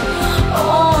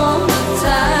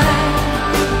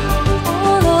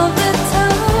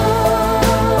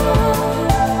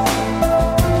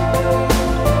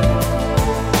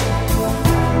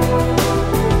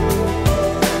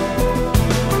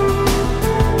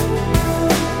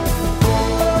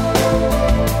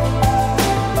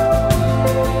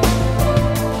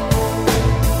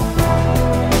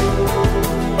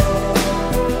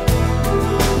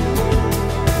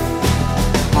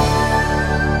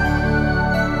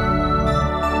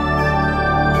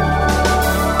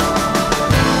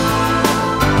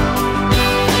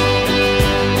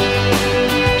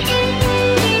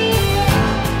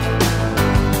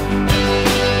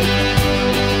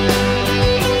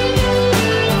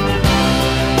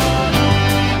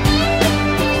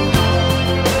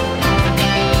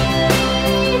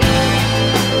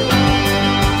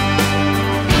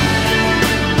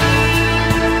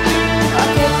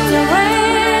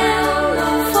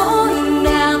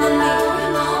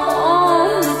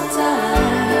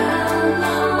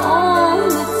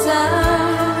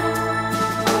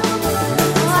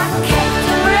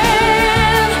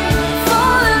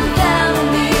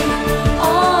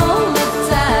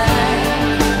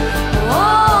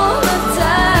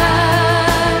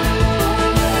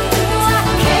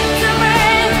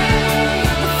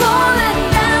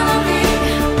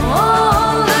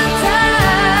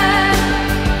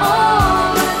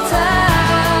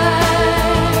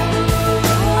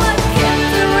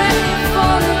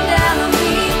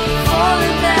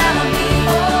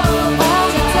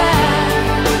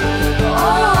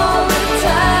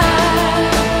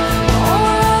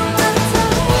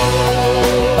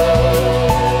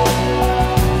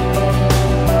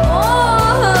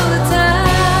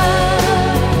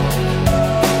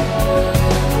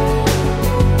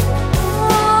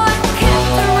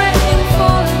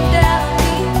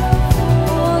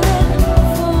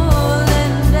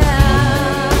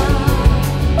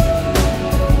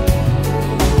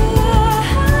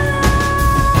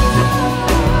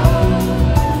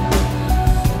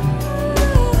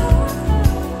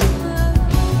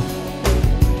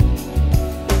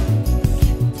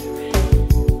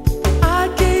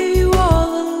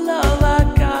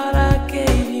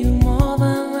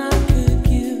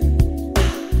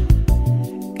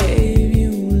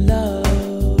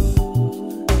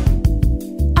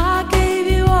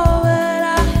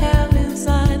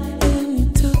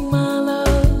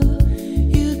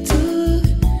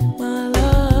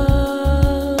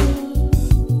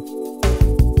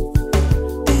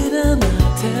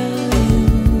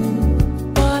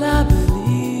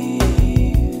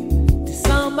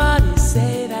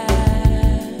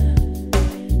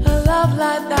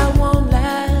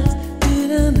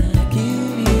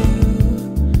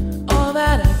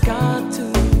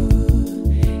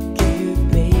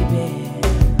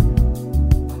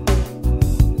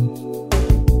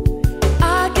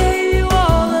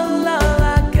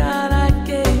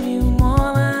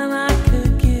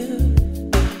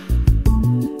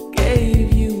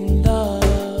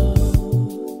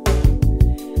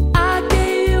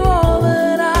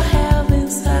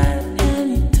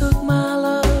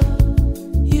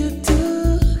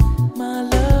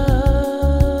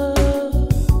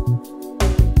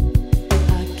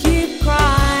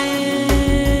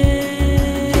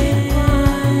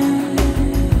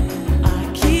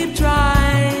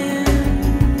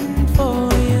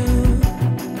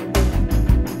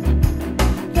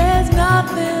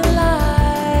 nothing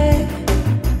like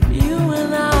you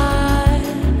and I,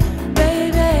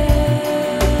 baby.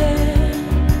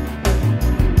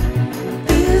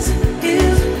 This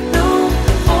is no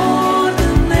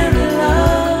ordinary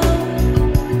love,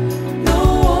 no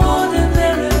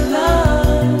ordinary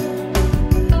love.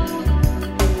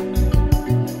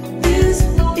 This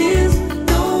is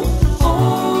no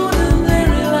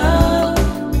ordinary love,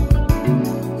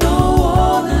 no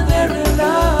ordinary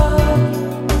love.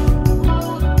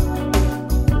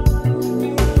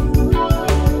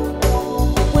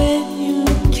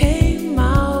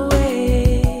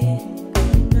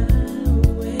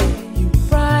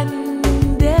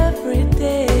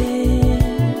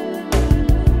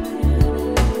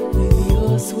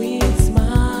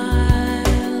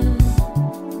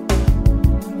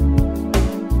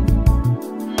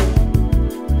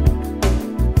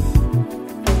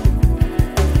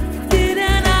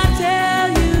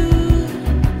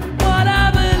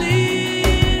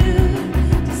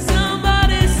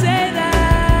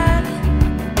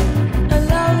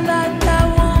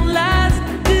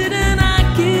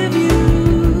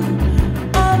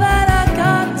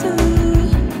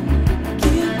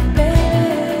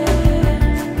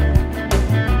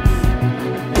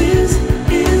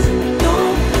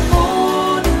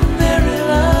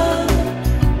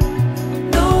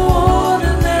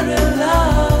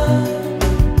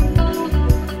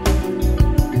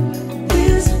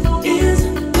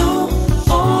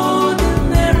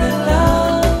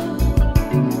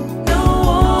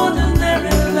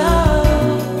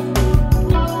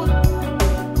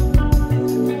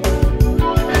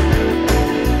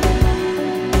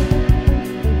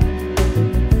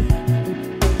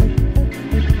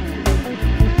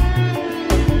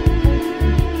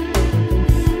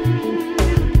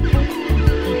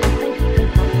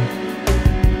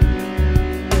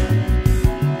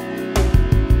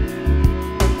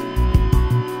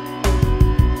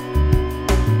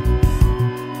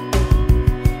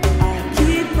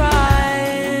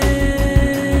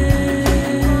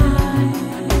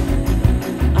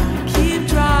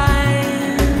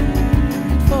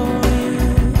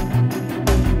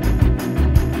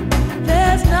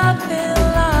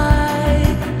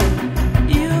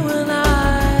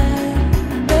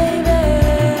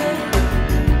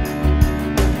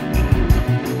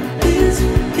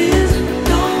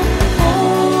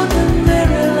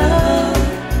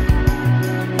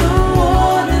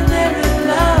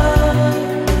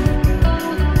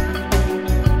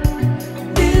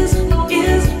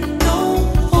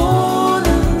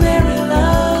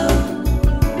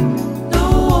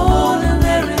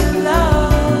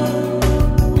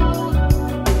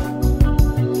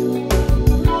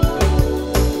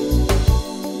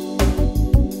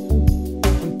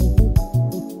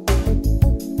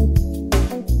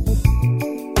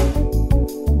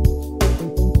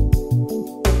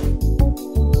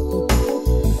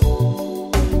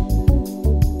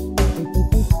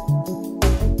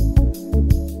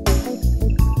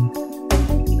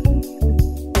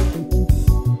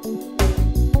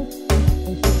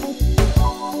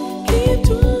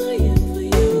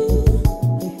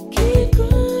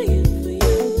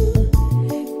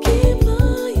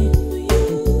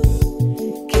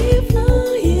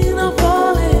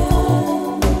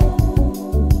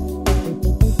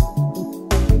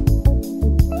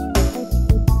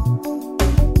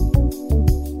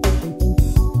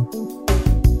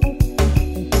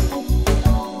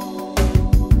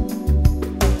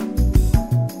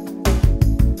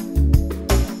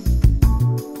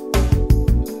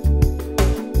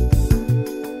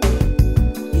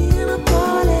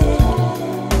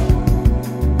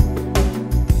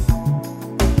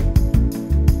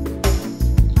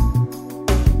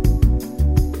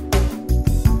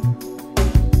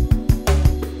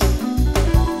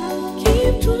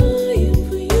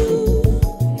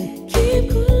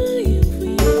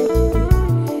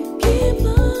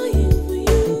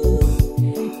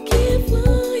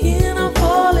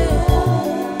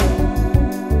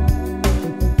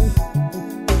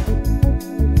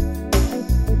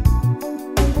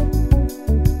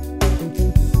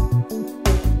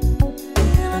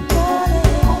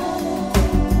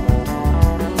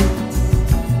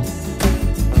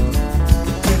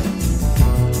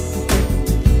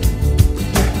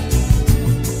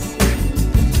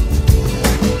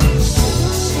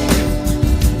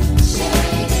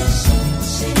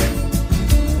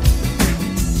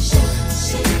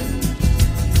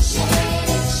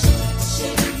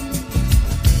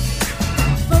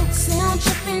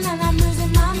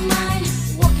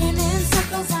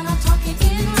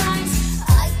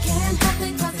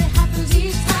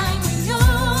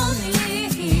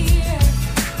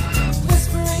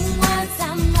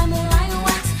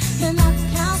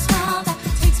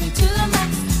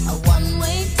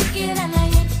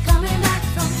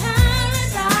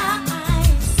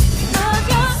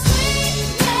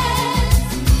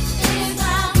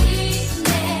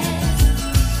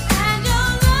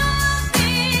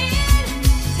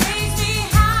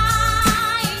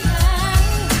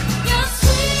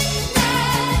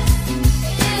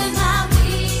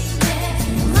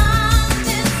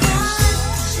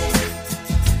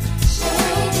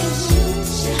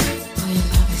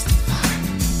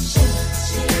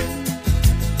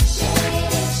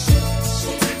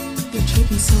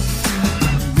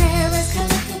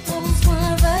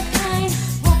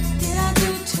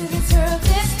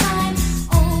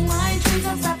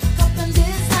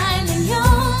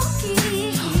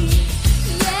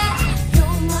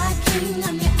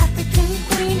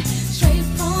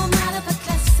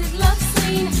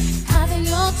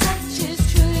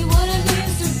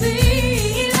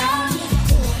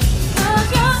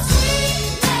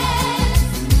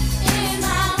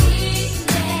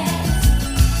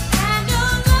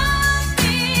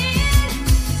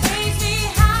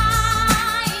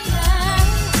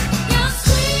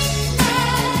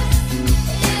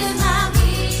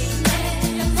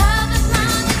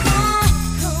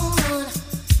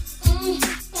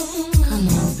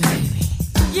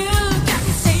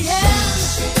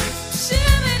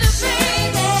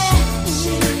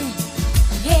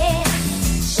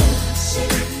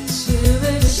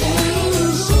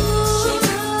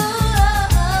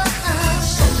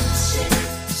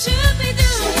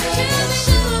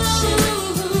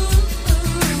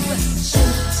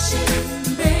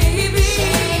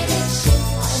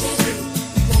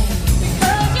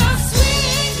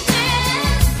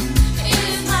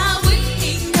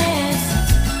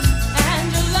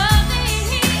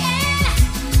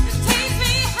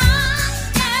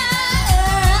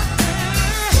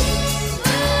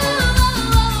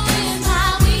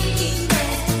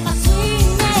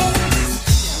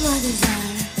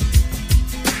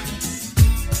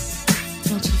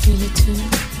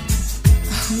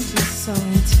 sweetest song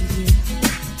to you.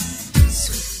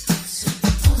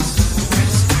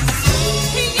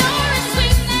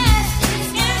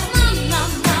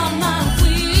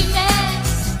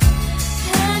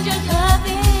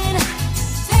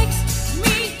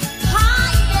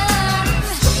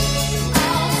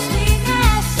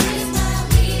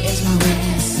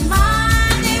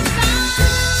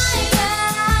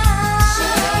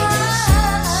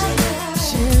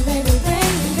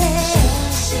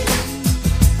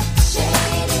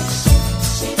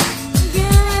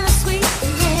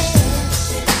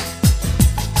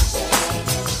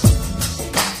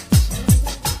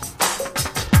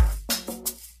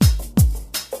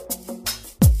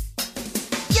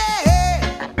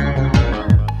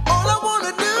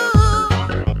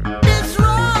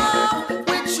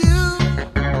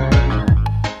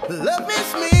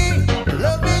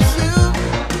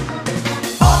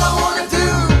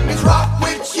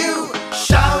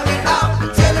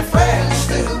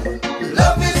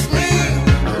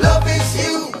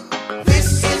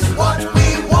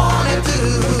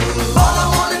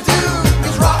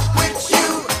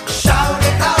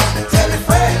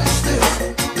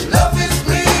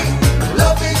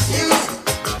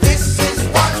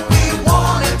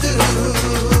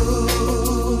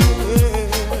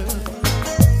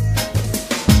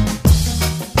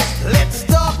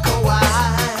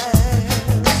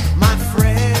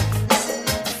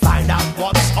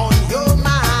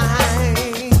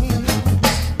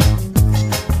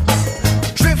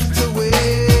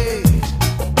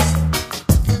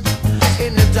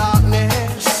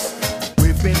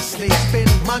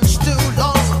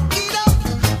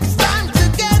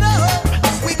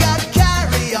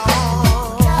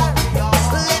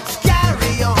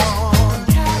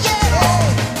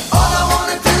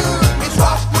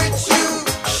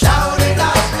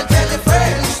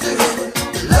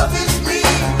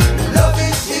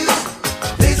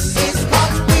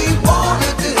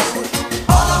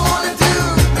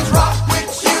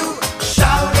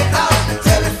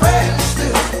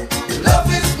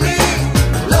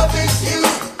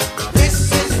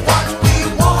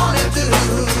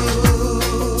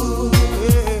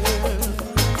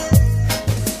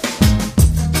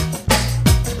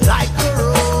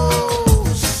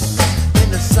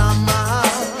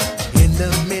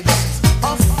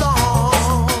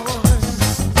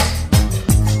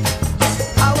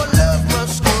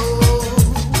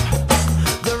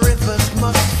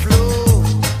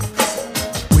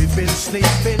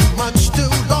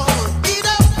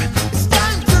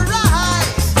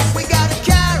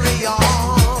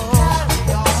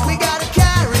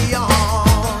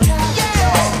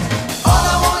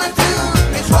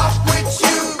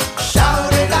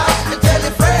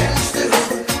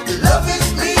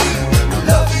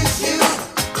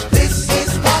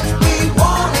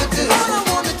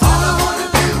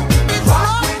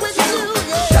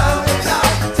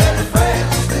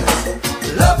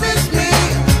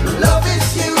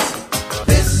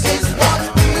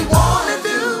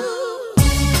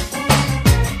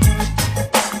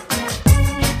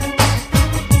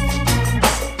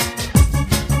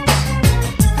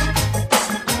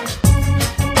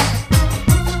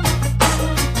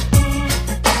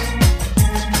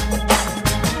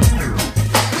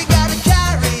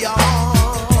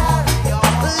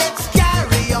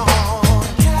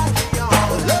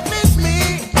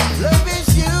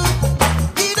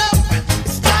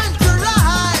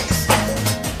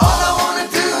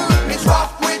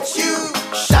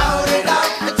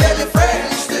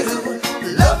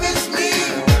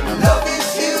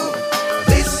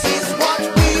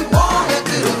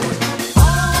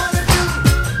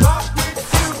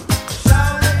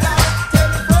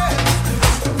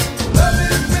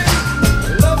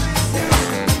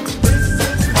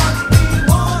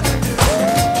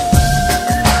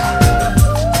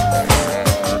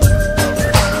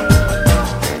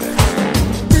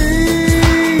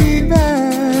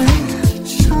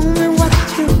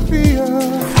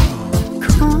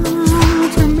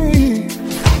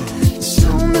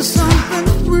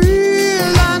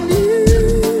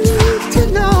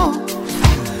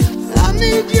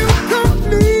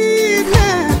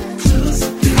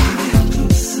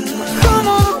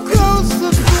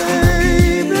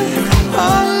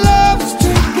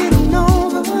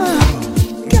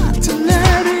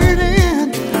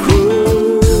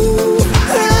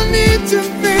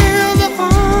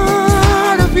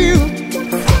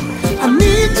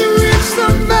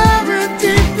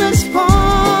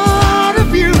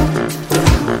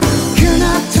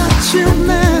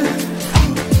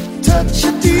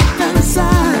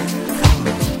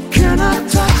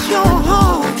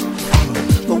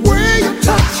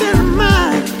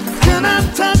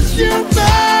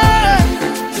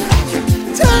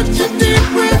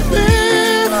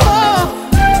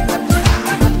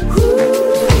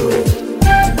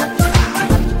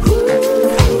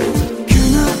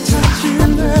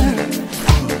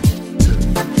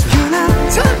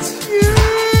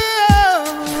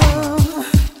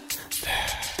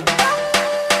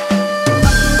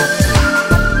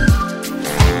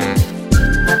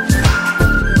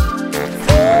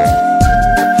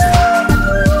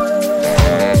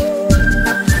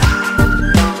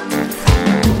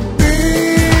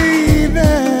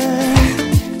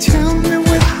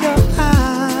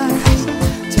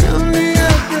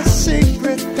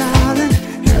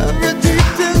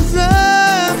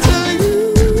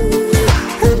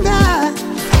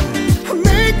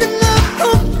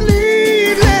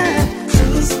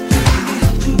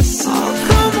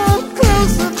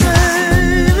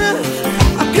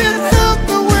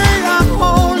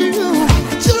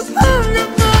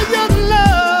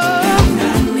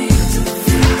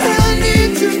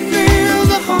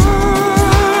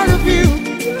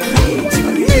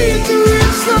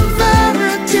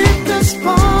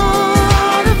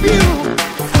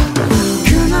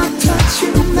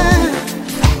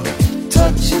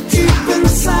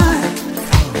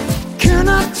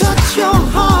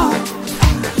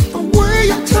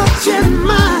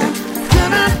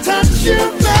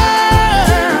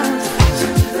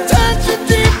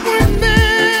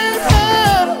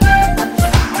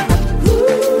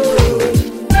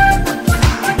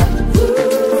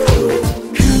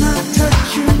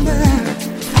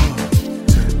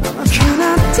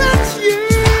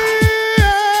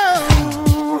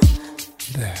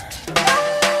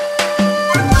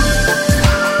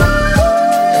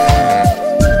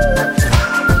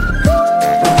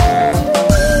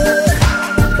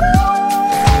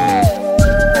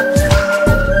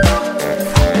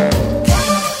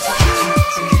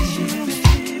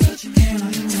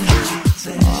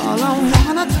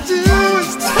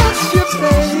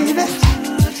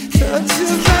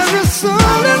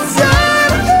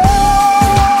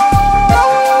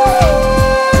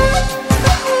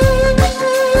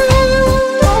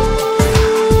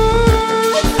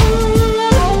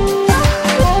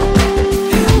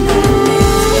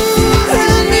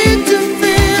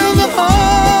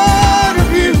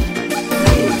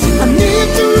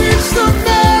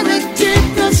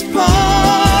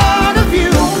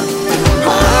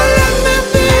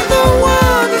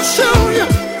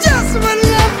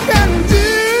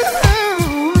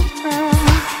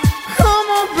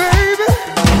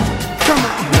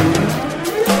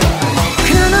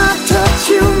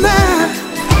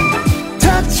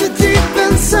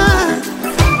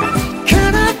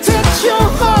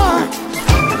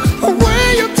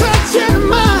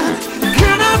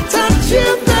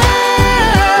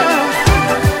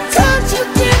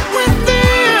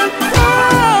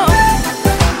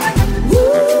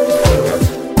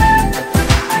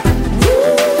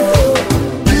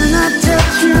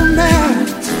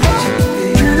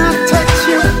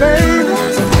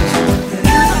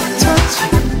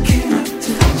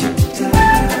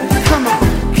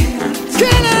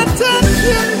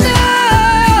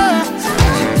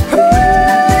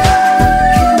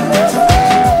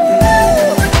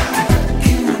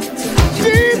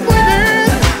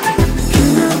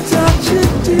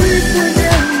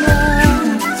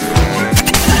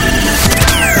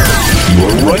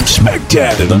 Smack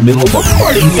dab in the middle of a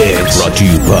party mix. Brought to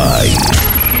you by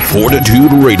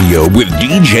Fortitude Radio with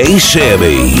DJ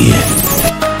Sammy.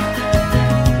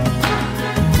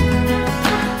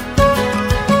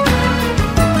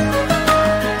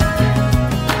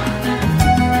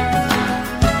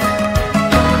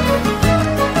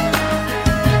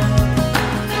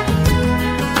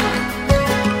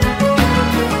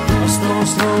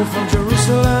 From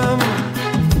Jerusalem,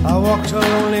 I walked a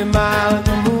lonely mile in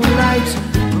the moonlight,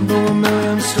 and though a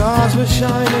million stars were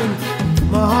shining,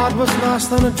 my heart was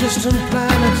lost on a distant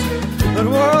planet that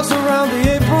whirls around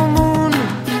the April moon,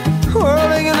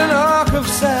 whirling in an arc of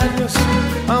sadness.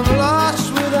 I'm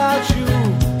lost without you,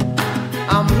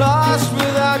 I'm lost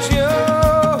without you.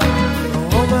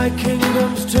 All my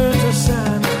kingdoms turn to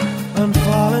sand and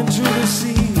fall into the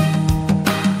sea.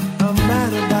 I'm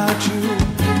mad about you,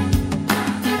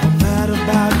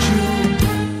 about you.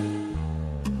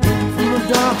 From the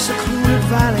dark secluded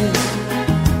valleys,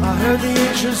 I heard the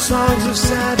ancient songs of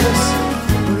sadness.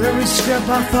 With every step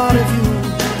I thought of you,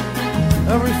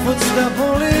 every footstep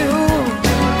only you,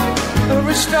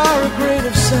 every star a grain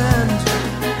of sand,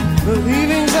 the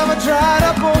leavings of a dried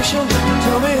up ocean.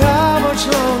 Tell me how much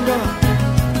longer,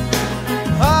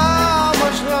 how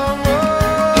much longer?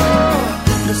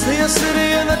 To see a city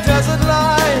in the desert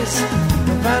lies,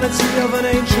 the vanity of an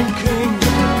ancient king.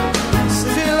 The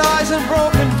city lies in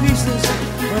broken pieces,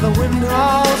 where the wind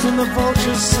howls and the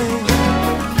vultures sing.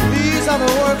 These are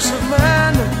the works of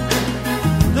man,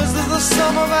 this is the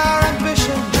sum of our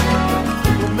ambition.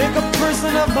 You'll make a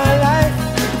prison of my life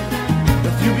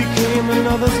if you became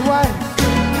another's wife.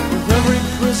 With every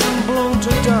prison blown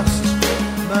to dust,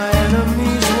 my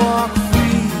enemies walk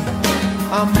free.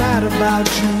 I'm mad about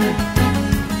you,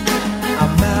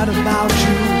 I'm mad about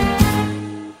you.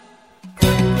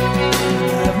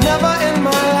 I've never in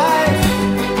my life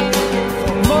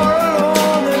felt more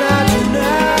alone than I do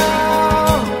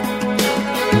now.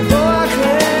 Though I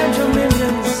claim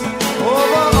dominions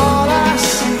over all I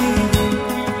see,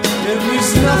 it means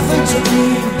nothing to me.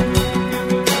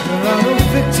 There are no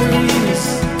victories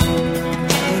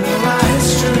in all our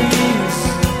histories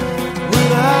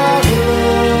without love.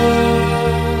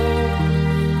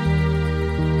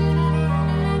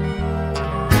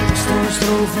 Stones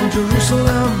throw from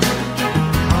Jerusalem,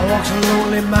 I walked a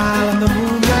lonely mile in the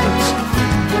moonlight.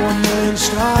 1 million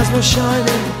stars were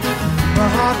shining, my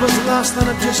heart was lost on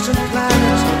a distant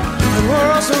planet that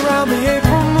whirls around the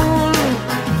April moon,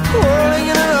 whirling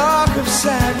in an arc of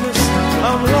sadness.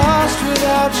 I'm lost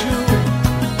without you,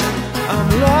 I'm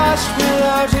lost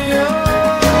without you.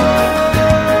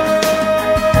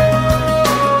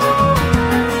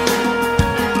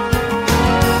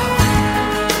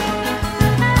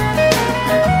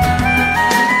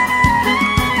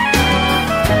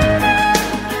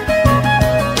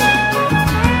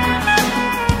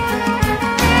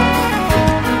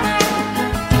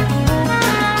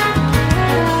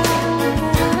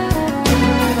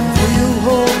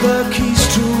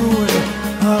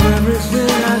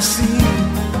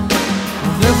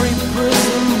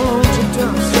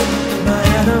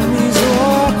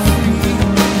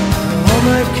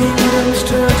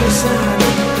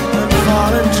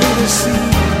 see,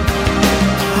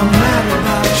 I'm mad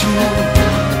about you.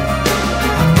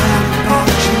 I'm mad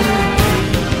about you.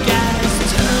 Guys,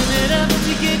 turn it up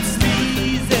to get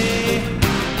sleazy,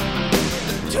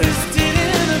 twisted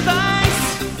in a vice.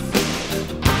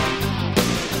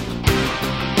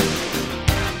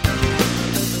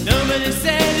 Nobody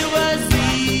said it was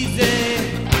easy.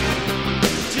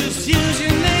 Just use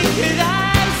your naked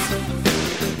eyes.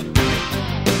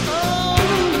 Oh,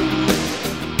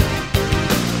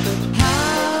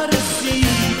 how to see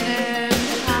and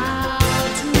how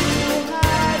to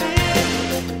hide it,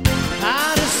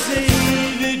 how to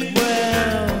save it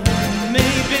well.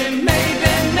 Maybe,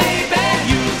 maybe, maybe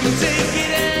you can take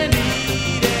it and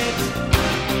eat it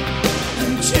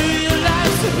until your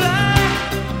life's supply.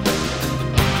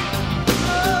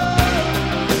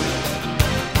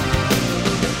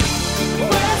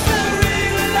 Where's the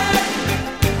real life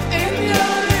in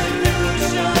your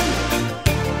illusion?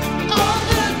 On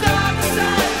the dark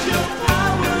side, your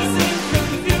power's in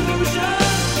confusion.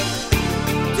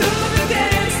 Do the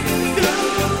dance through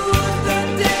the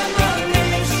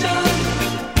demolition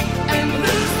and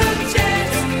lose the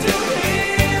chance to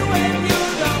hear when you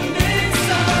don't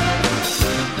listen.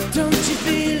 Don't you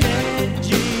feel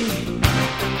edgy?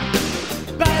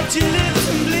 Bite your lips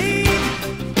and bleed.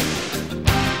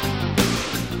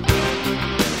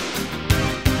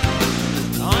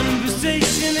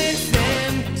 Conversation is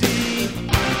empty,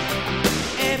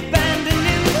 abandoned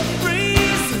in the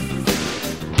breeze.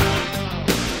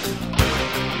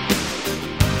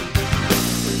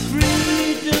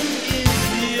 Freedom is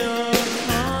your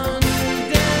condemnation.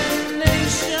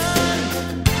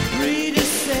 Free to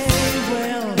say,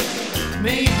 well,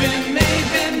 maybe,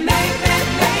 maybe, maybe,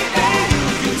 maybe you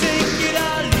can take it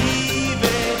or leave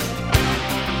it.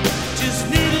 Just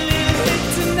need a little hit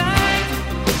tonight.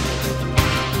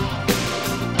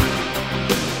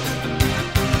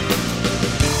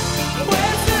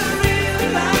 Where's the real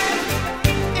life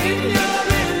in your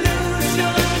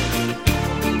illusion?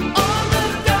 On the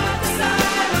dark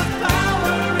side of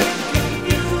power and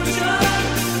confusion.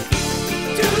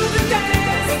 Do the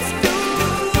dance, do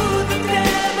the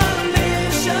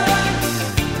demolition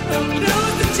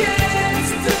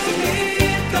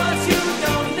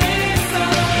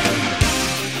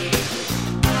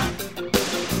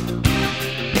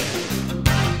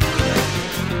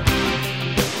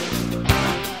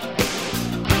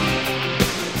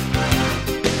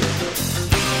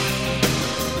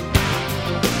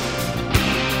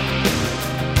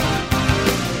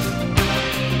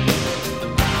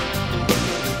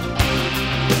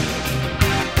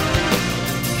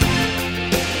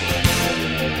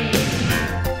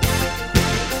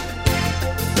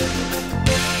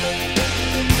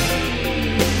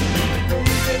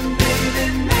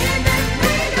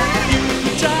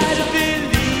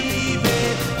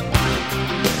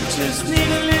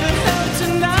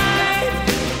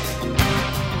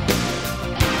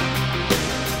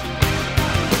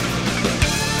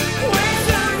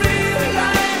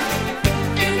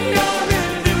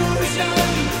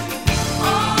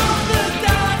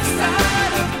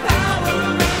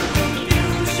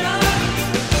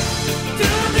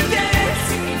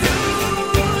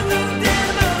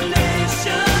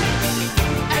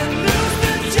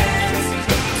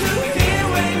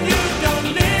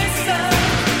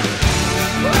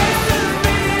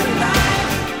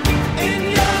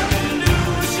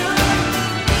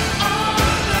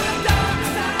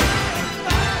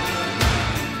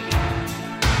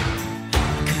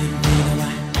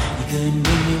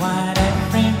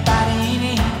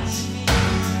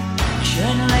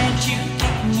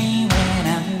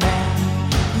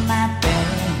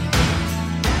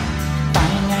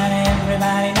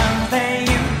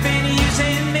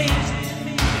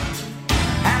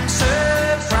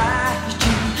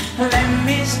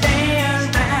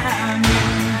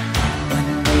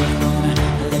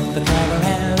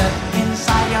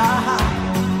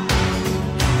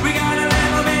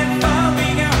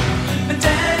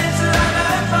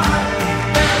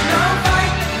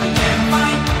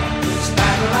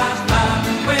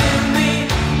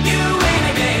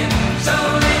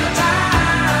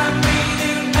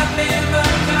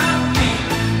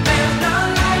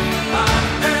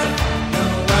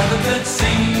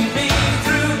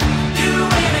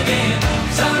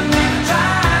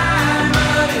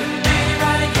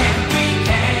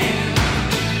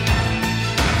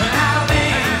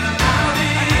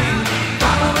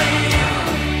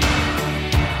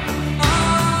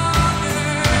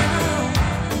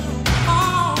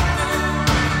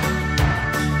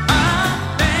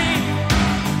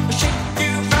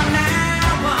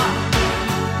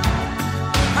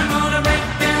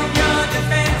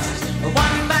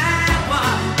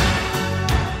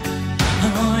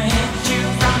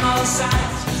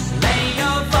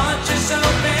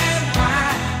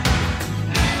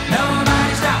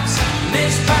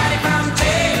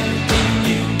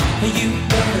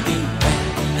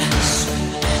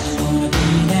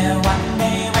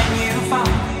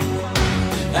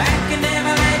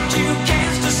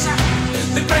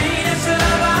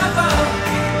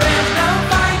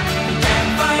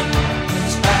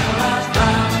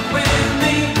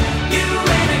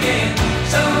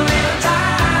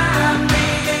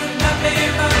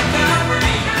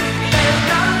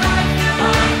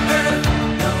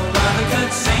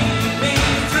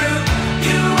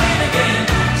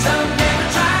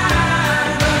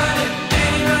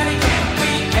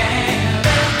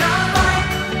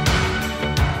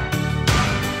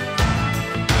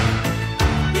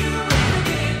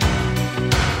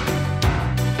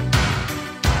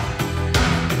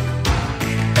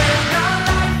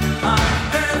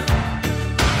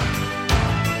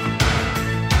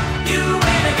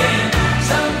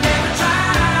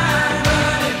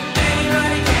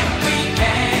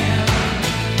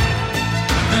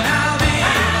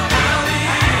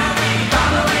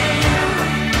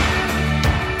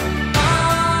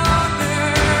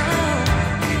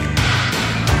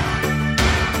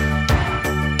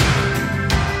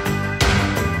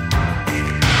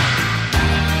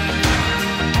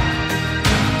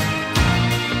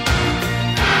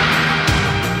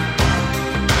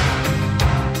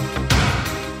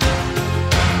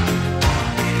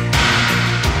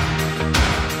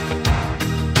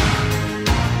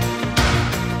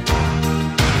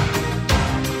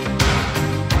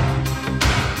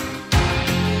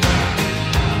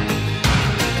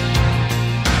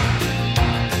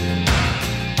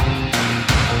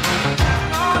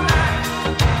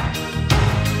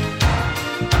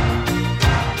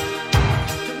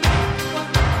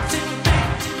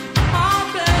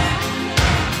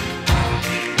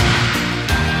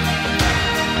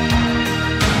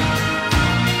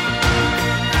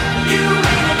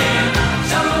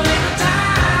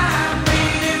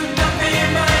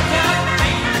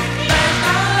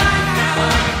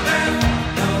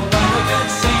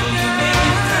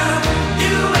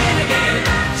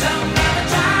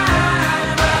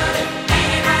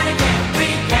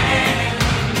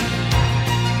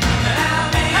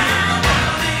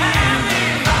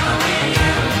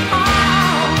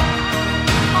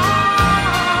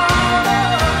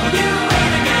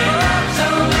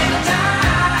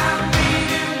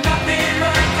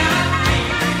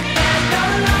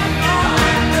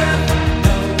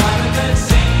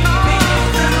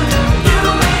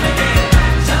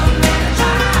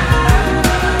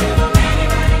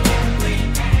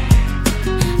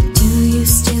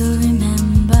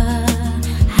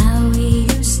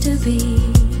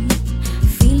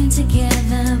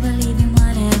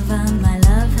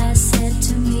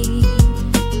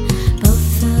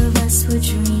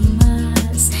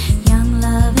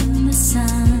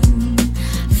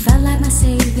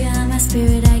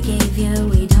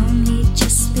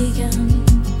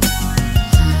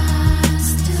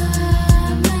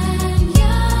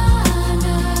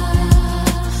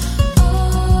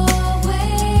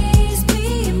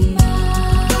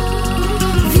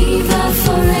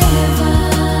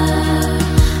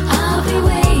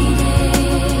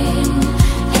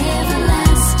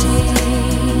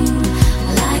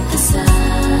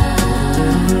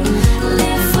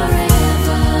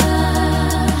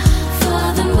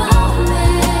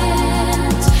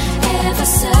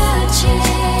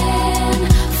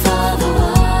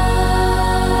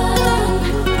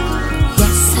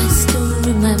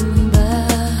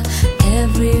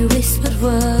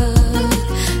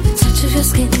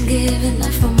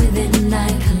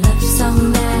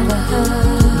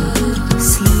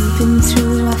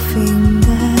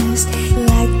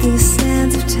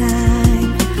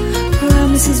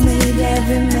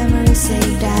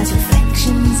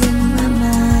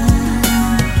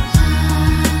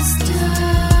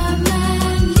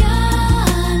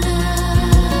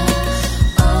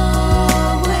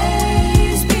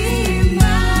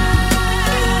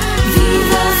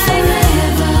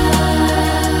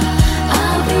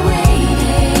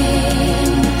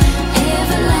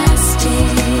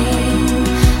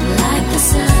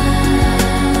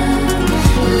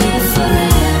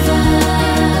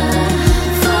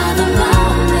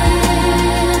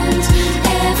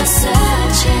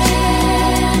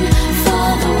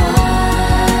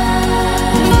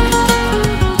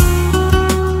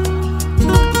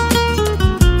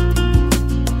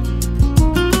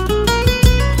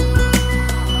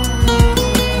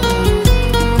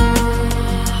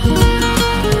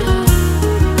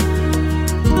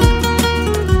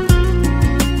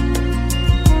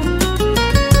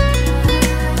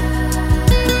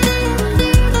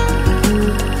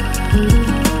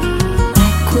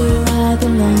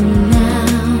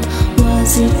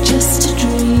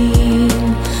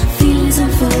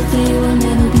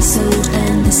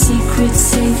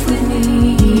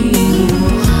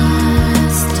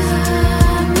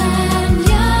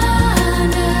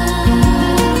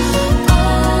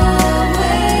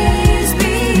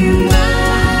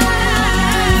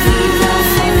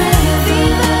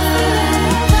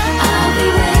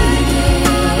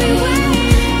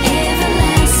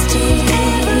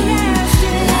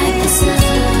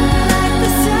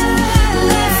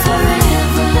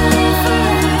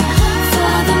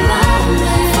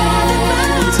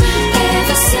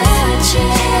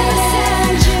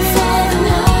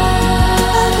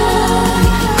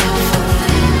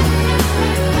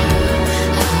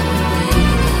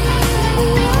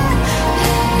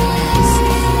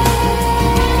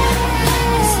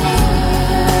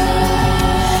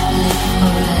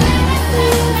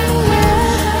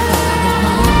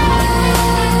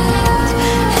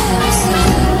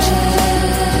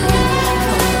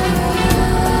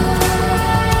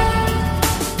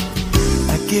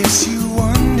Guess you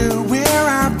wonder where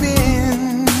I've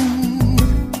been.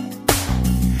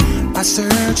 I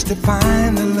searched to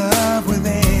find the love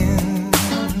within,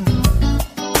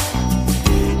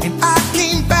 and I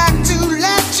came back to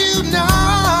let you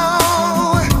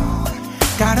know.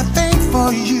 Got a thing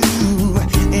for you,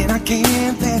 and I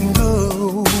can't let it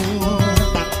go.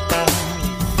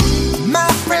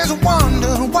 My friends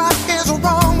wonder what is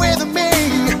wrong with me,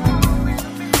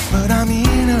 but I'm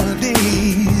in a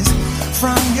daze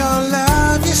from your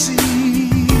love, you see.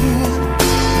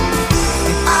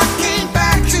 And I came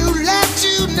back to let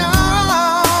you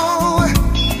know.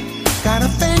 Got a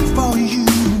thing for you,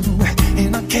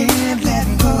 and I can't let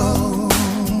go.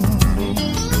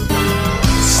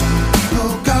 Some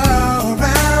people go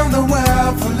around the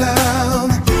world for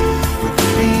love, but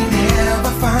they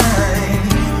never find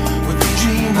what they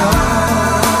dream of.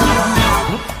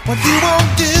 What you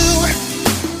won't do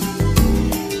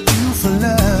for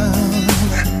love.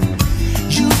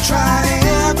 You tried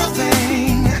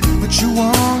everything, but you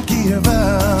won't give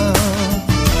up.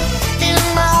 In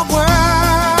my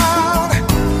world,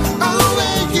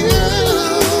 only you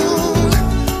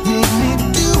make me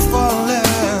do for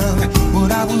love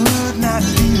what I would not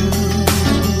do.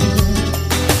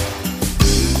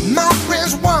 My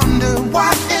friends wonder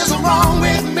what is wrong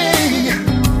with me,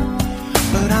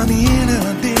 but I'm in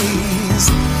a daze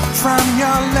from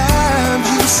your love,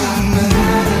 you see.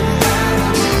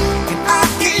 And I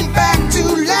came back to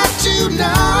let you know.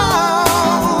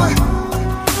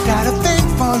 Got a thing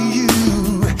for you,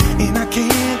 and I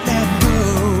can't let go.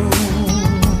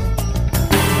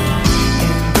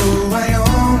 And though I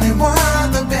only want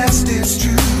the best, it's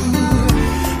true.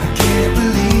 I can't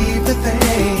believe the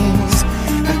things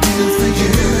I do for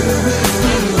you.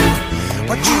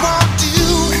 What you won't do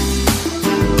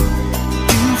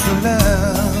for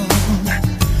love.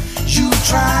 You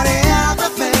tried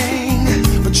everything,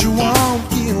 but you won't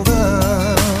give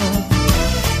up.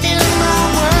 In my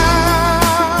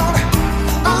world,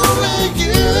 only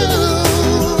you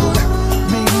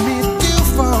made me do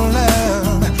for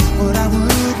love what I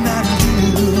would not do.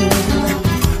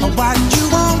 Or what you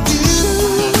won't do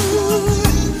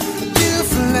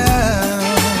for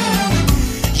love.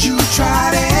 You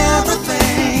tried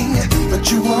everything, but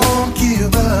you won't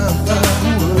give up.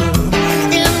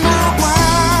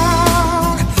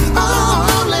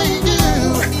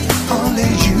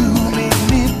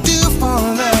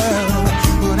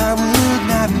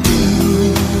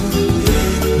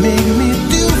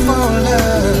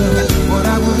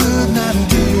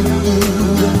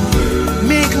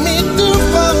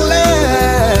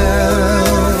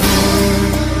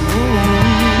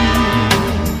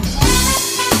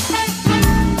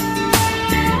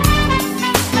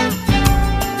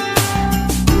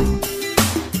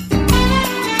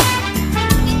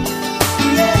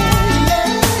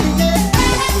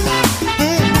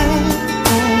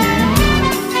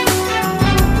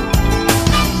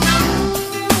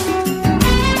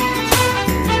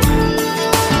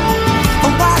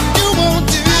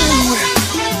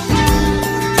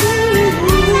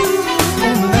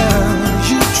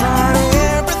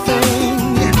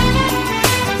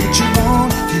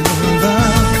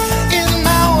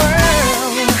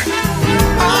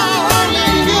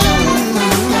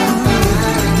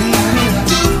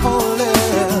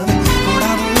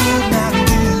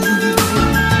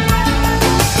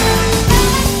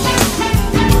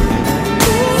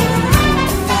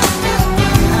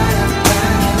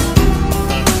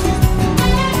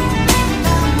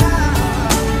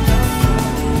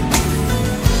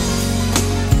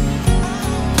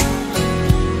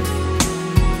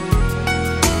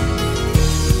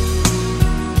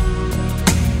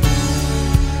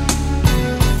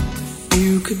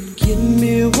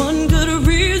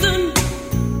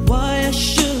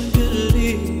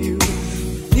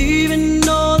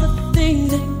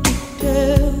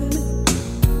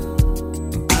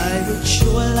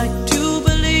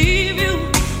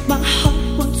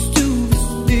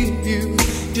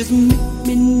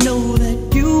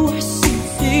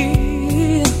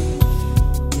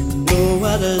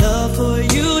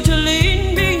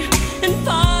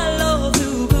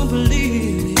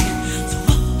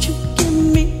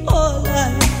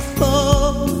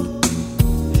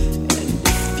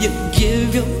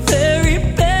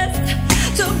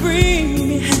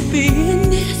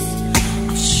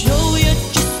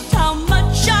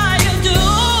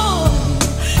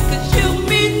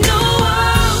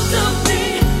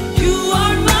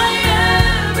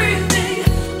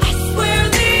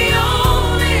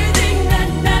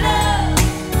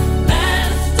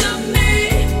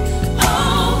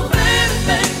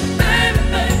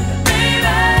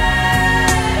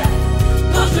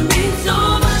 So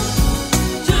much.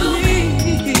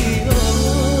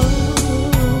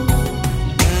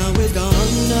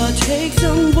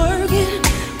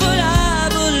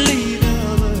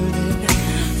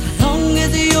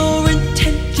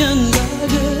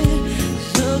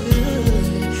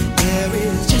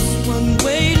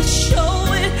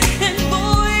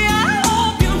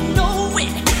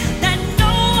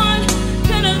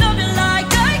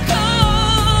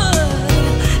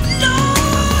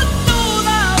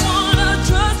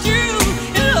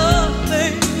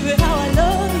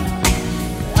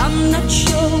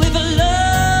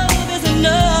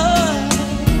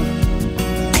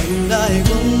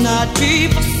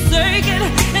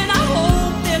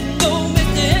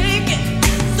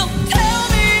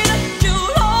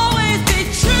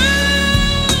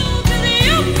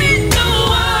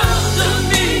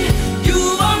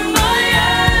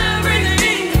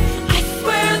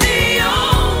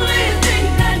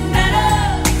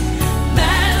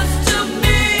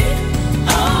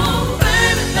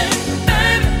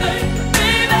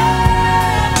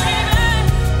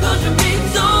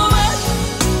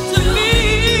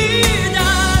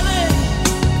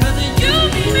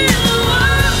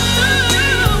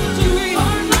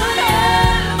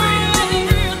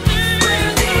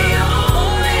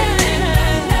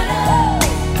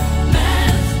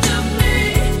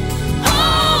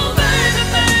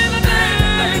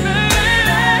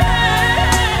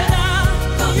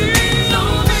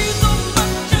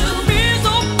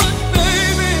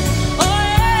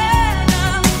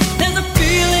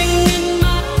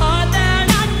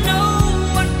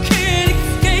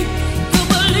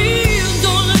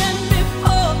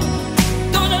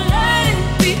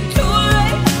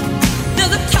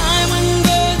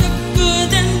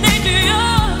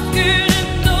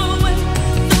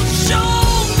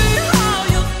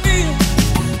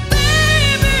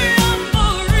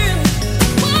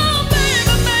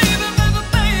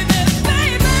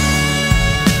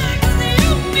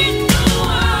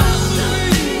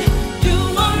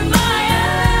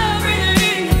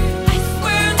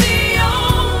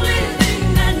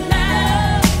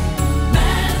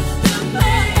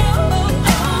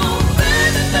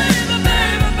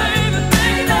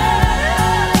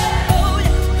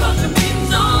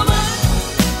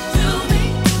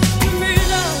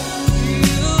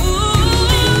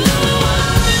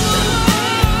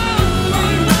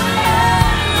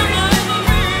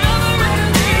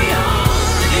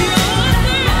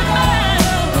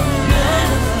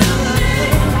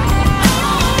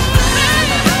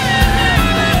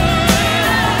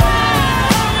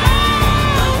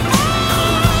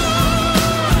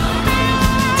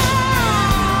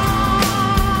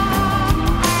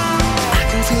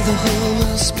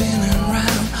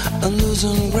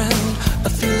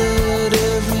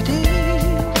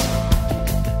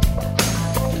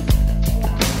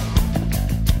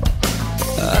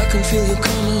 feel you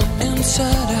coming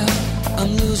inside out.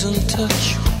 I'm losing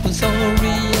touch with all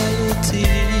reality.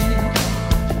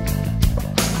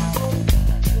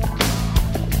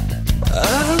 I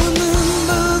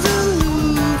remember the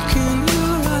look in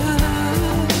your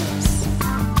eyes,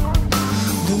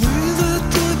 the way that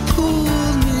they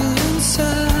pulled me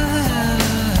inside.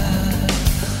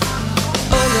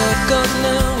 All I've got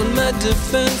now in my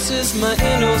defense is my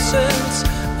innocence.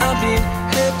 I've been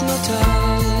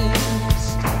hypnotized.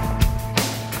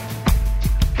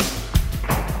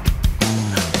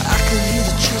 I can hear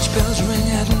the church bells ring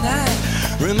at night,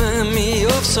 remind me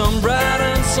of some bright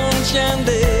and sunshine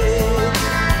day.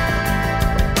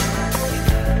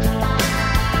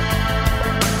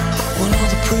 When all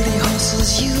the pretty horses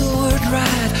you would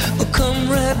ride will come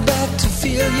right back to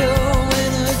feel your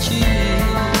energy.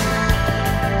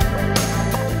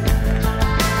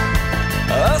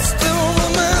 I still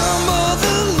remember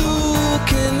the look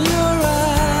in your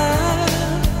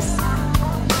eyes,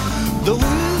 the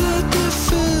way that you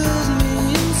filled me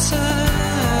inside.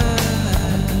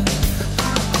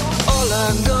 All I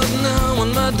got now on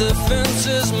my defense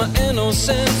is my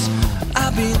innocence.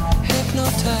 I've been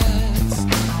hypnotized.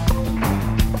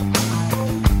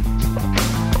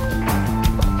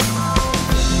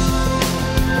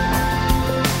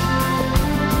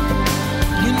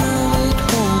 You know it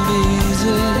won't be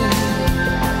easy.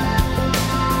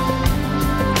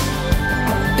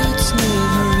 It's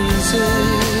never easy.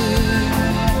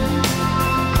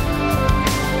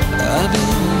 I've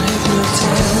been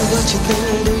hypnotized. What you think?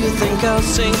 Do you think I'll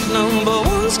sink? Number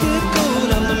one scapegoat,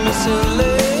 I'm the missing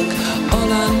link.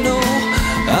 All I know,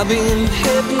 I've been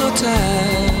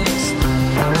hypnotized.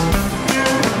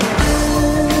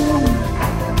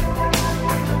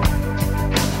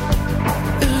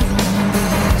 It won't be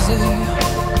easy.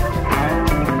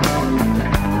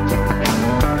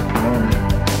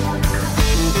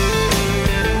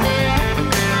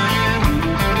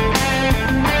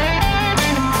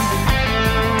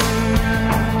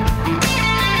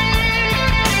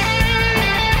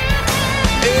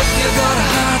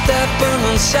 That burn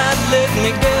inside, let me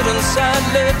get inside,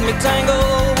 let me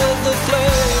tangle with the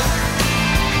flame.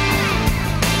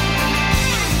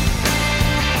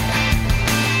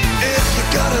 If you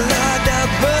got a light that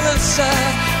burn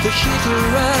inside, the heat will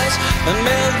rise and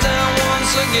melt down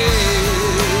once again.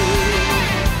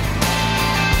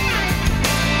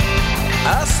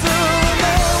 I still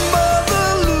remember the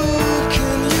look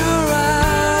in your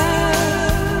eyes,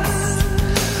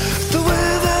 the way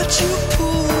that you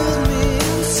pulled me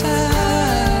inside.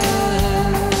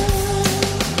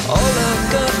 All I've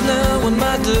got now on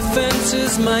my defense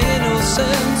is my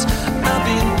innocence. I've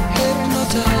been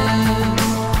hypnotized.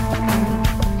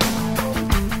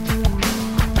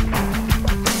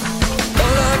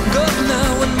 All I've got now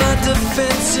on my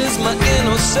defense is my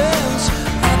innocence.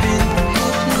 I've been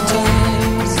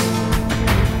hypnotized.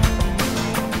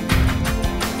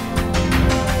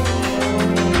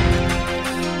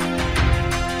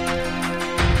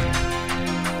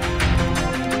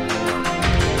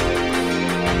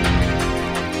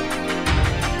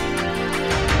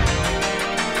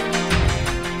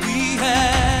 We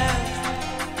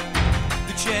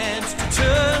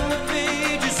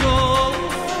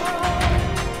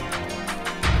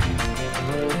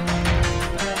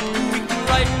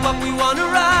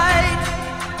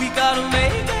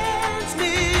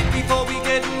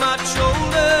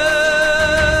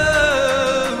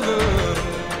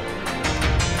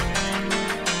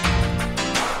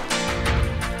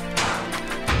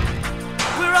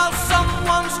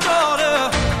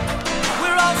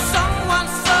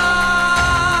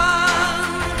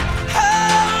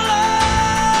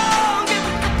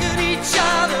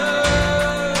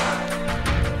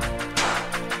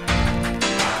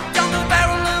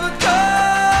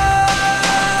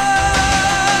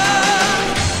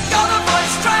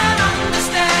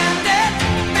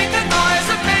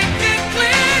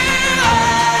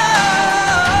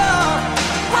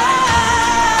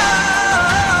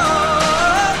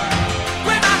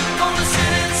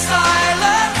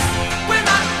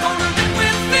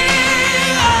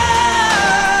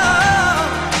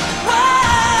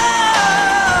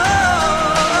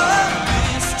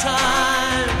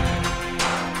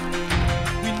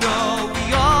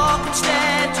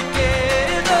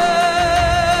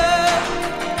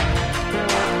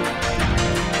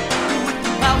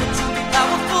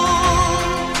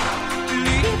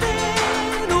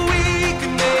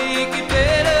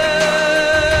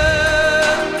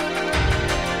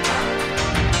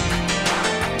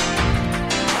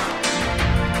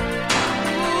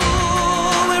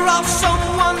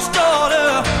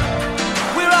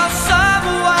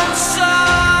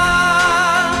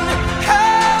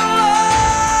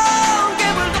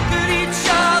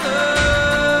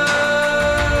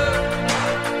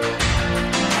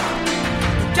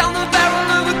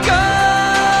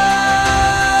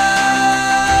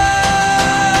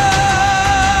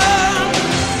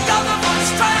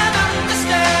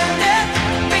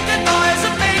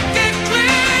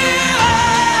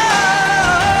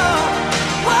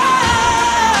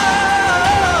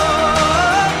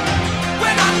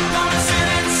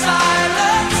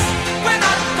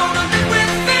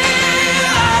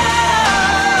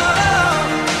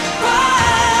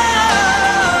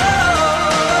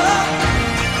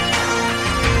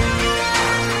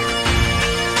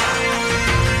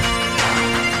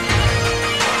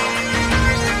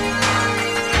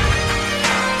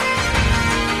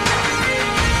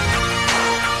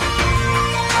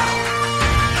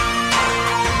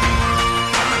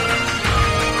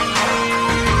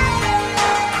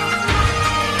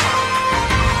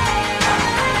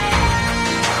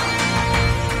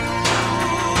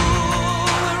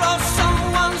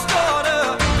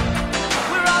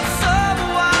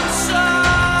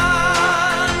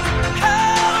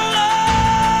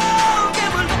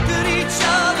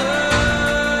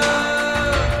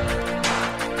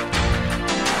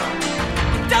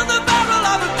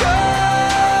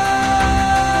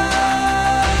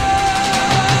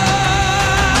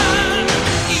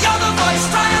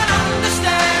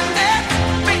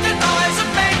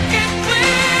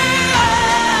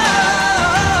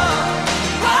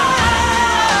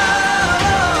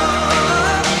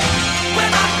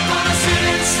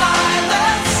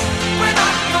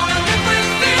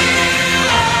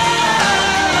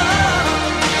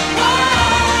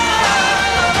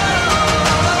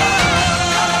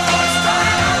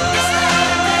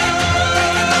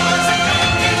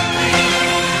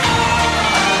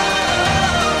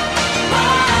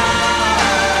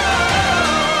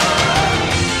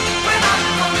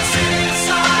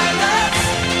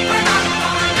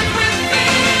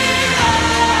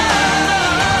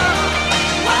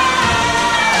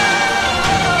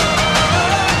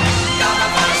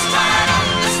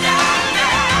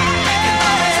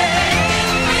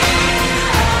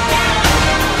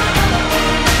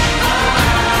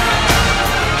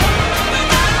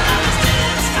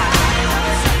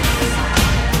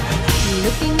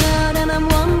Looking out and I'm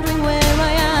wondering where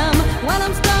I am. While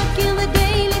I'm stuck in the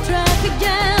daily traffic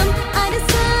jam, I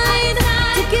decide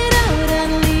to get out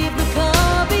and leave the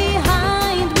car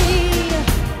behind me.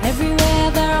 Everywhere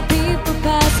there are people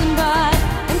passing by.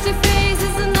 Empty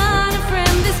faces and not a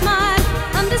friendly smile.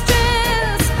 Under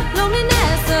stress,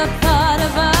 loneliness, a part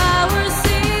of our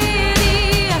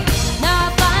city. Now I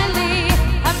finally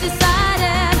have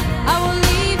decided I will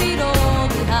leave it all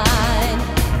behind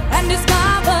and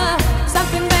discover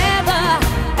something better.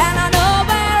 And I know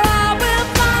where I will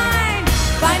find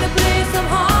a place of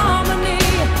harmony,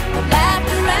 of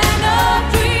laughter and of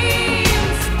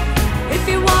dreams. If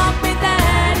you want me,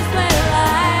 that is where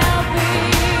I'll be.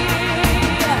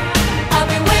 I'll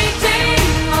be waiting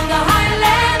on the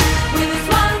highland with its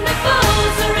wonderful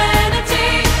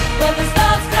serenity, where the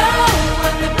stars glow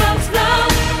and the brooks flow.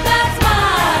 That's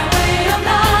my way of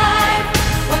life.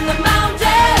 When the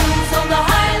mountains on the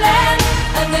highland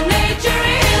and the nature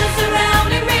is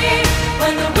surrounding me,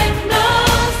 when the wind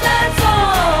blows, that's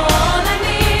all I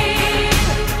need.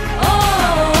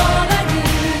 All I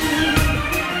need.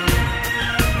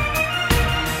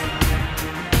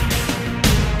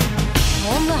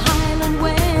 On the highland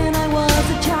when I was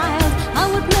a child, I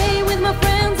would play with my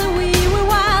friends and we were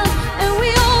wild. And we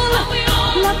all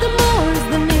loved the moors,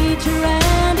 the nature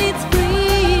and its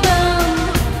freedom.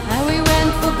 And we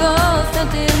went for ghosts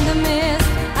and in the mist.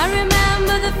 I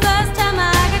remember the first time I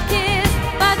got kissed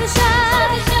by the shy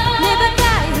neighbor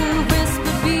guy who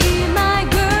whispered be my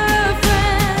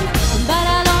girlfriend. But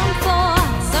I longed for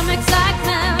some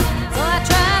excitement, so I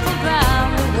traveled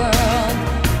round the world.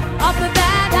 After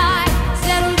that I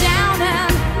settled down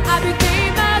and I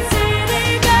became a city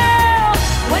girl.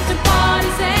 Went to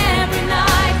parties every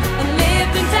night and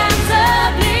lived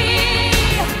intensively.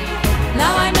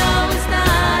 Now I know it's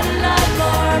not a life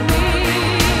for me.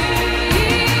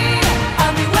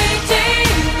 I'll be waiting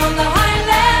on the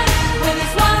highland with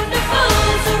its wonderful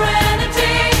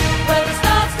serenity, where the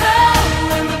stars glow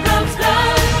and the brooks flow.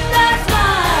 That's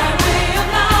my way of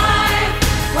life.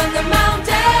 When the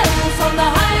mountains on the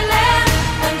highland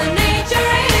and the nature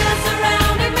is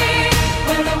surrounding me,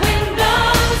 when the wind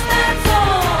blows, that's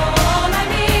all I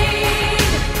need.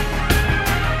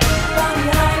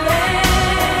 Bonnie Island,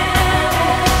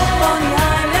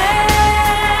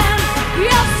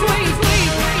 yes, sweet,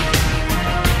 sweet.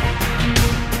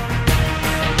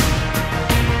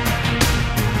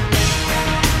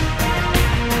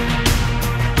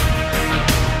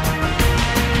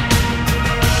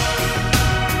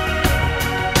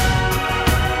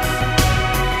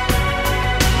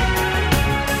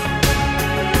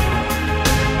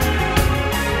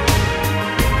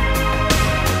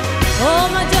 Oh,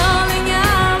 my darling, I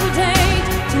would hate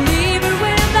to leave it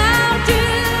without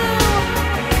you.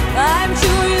 I'm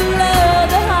sure you love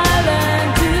the highland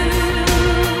too.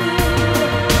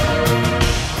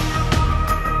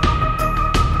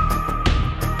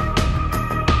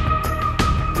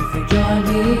 If you join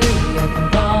me, I can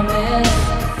promise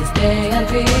to stay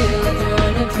until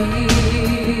eternity.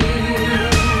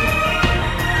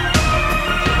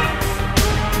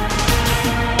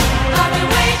 I'll be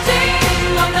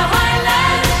waiting on the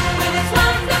highland with its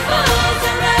wonderful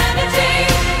serenity,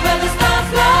 where the stars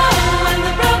glow and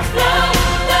the brooks flow.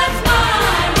 That's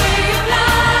my way of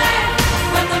life.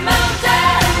 When the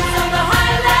mountains on the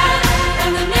highland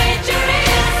and the nature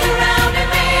is surrounding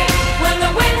me, when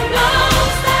the wind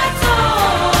blows, that's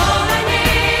all I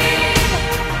need.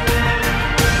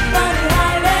 Bonnie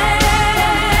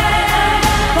Island,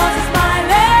 'cause it's my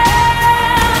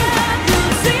land.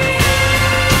 You'll see.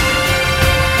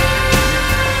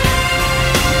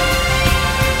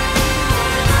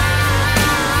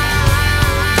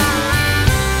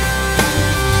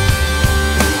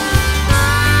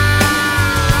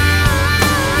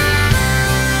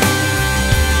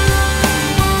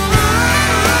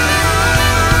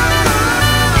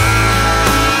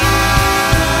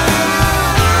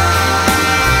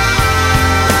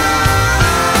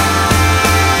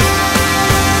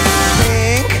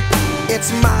 Pink,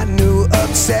 it's my new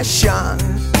obsession.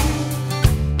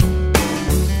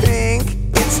 Pink,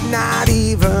 it's not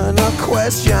even a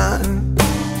question.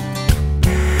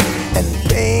 And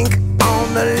pink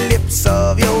on the lips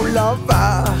of your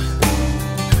lover.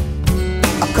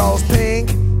 Of course, pink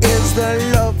is the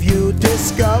love you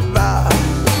discover.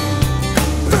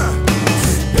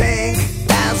 Pink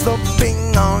as the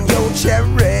thing on your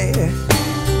cherry.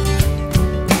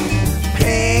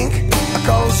 Pink,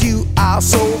 'cause you are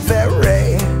so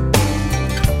very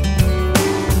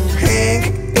pink.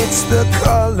 It's the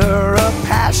color of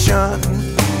passion.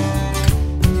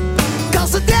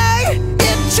 'Cause today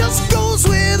it just goes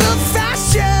with the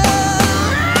fashion.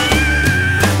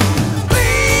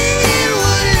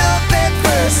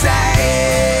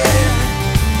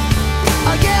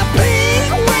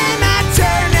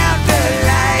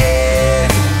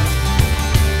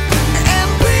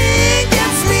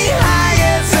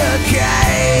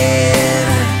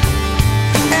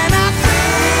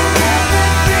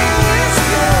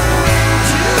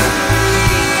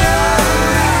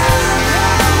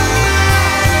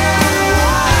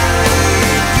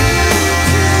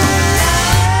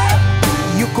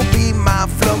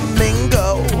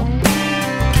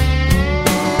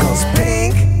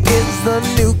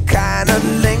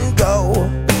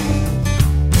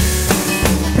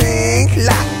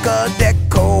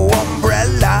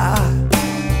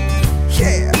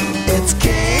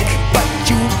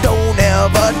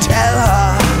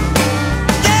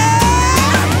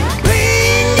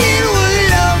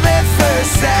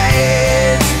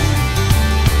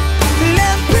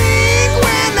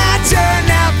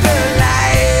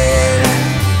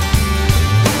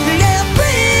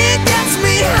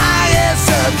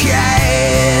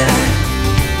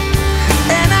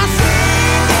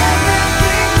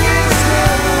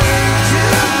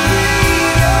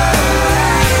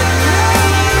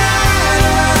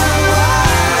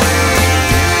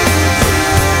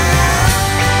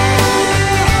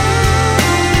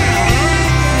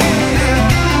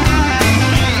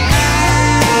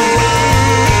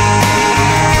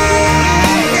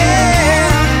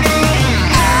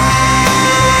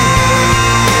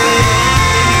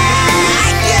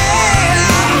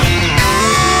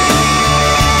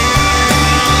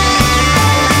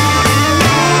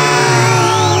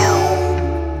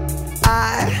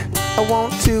 I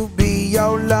want to be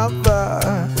your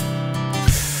lover.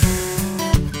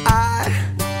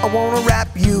 I wanna wrap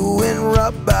you in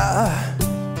rubber,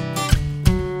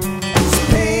 as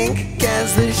pink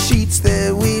as the sheets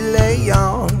that we lay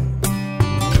on.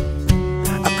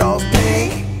 Cause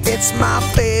pink, it's my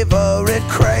favorite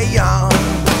crayon.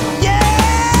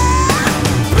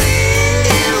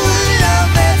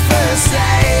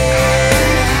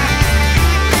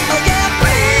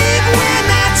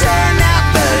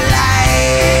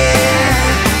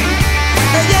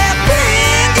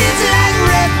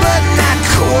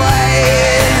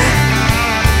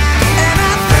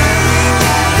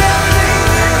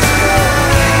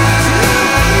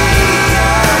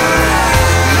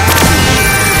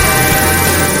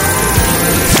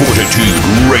 Fortitude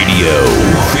Radio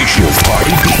official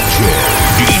party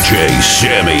DJ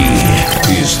Sammy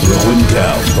is throwing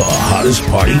down the hottest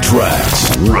party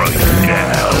tracks right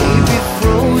now.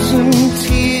 Frozen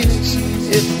tears,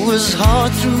 it was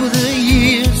hard through the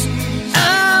years.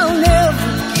 I'll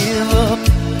never give up,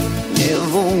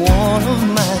 never one of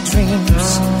my dreams.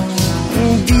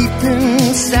 Deep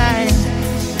inside,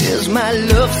 is my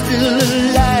love still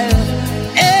alive?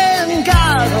 And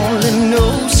God only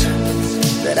knows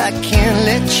that I can't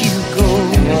let you go.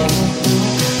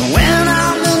 When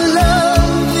I'm in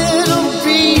love, it'll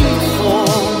be for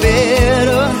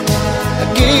better. I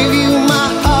gave you my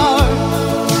heart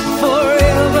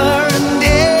forever and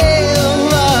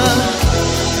ever.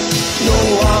 No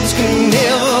arms can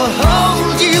ever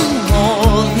hold you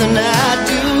more than I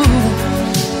do.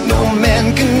 No man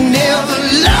can ever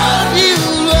love you,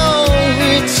 oh,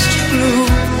 it's true.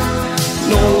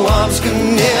 No arms can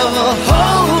ever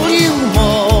hold you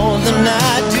more than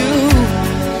I do.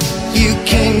 You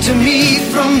came to me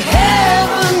from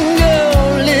heaven,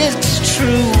 girl, it's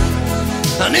true.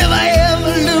 I'll never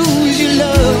ever lose your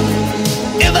love,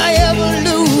 never ever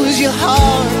lose your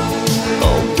heart.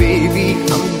 Oh baby,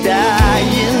 I'm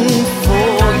dying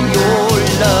for your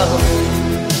love.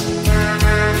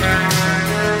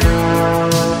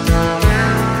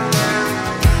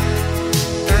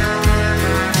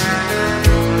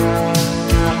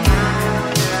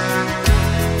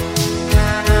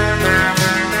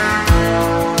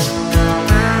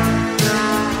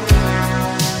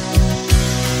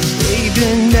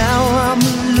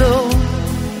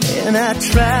 And I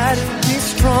try to be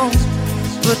strong,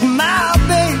 but my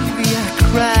baby, I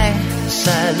cry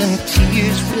silent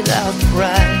tears without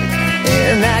pride.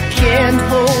 And I can't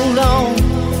hold on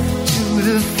to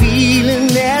the feeling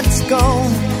that's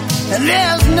gone. And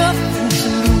there's nothing to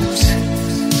lose,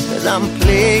 'cause I'm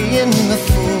playing the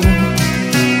fool.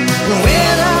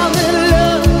 When I'm in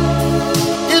love,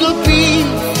 it'll be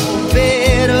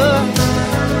better.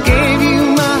 Gave you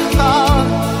my heart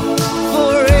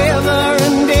forever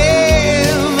and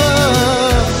ever.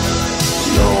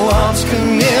 No arms can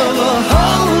ever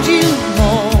hold you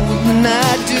more than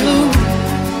I do.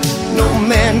 No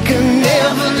man can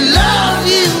ever love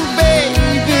you, baby,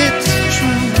 it's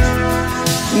true.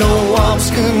 No arms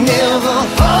can ever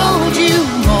hold you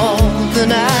more than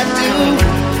I do.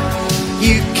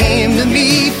 You came to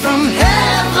me from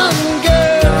heaven,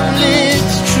 girl,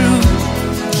 it's true.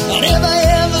 I'll never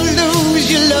ever lose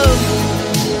your love,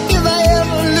 if I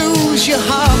ever lose your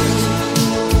heart.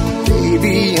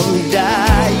 Baby, I'm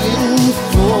dying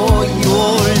for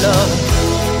your love.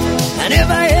 And if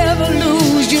I ever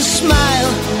lose your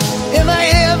smile, if I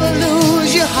ever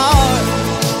lose your heart,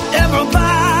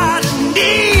 everybody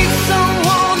needs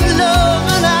someone to love.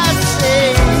 And I say,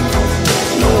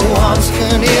 no arms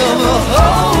can ever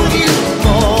hold you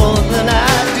more than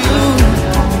I do.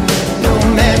 No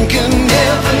man can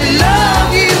ever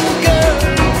love you, girl.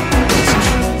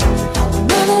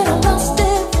 Now that I lost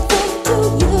everything to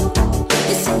you,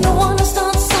 you say you wanna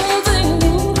start something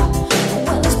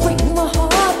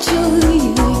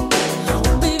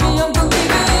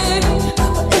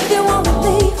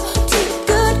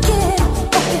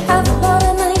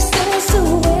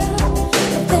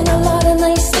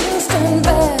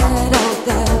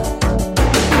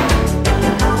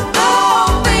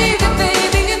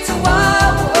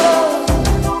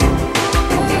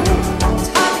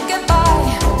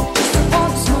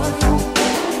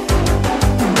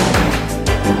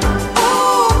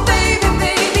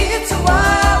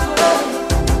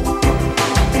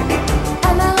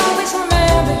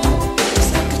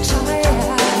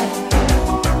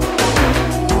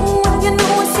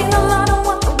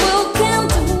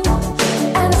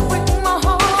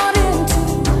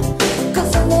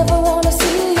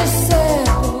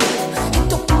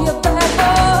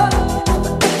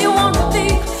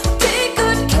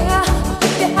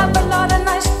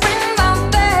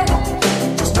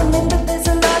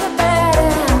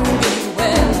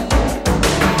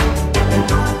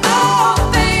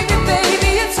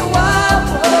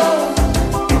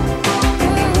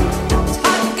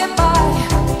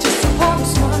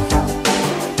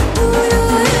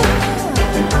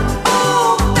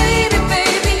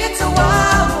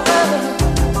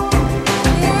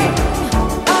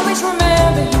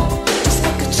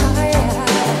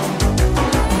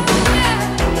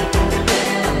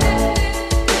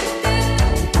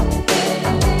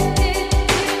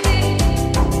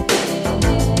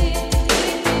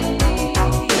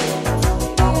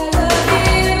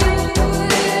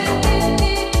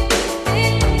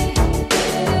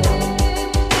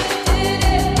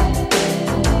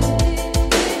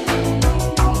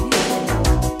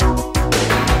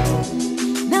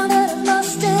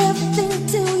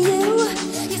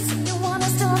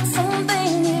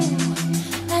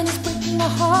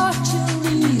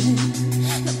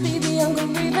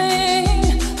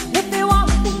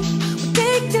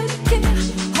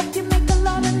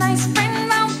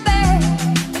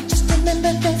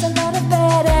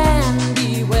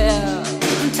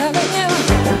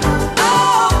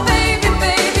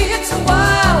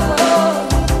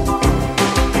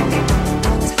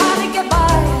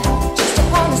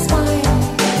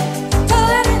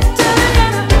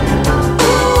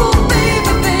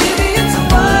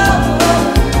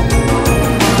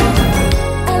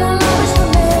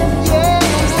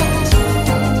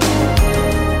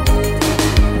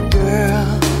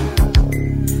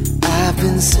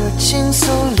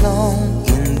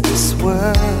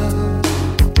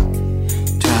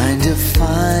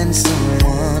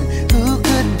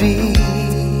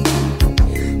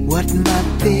what my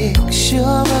picture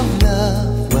of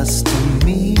love was to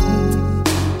me.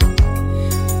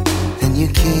 Then you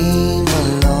came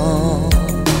along.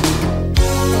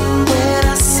 When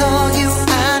I saw you,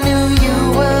 I knew you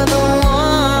were the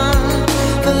one,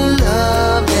 the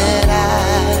love that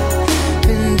I've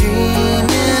been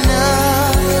dreaming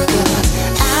of. 'Cause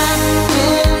I've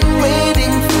been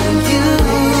waiting for you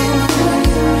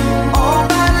all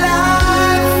my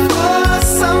life, for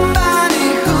somebody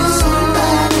who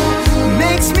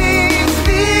makes me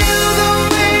feel the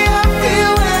way I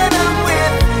feel when I'm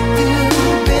with you,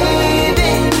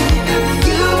 baby. Have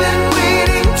you been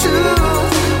waiting too?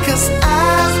 'Cause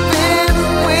I've been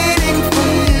waiting for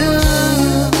you.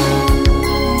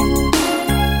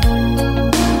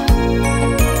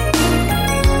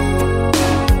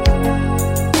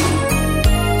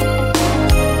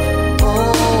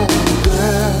 Oh,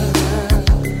 girl,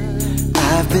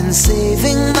 I've been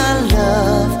saving my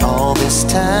love all this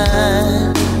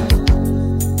time,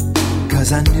 'cause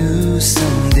I knew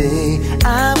someday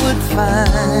I would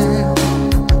find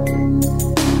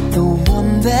the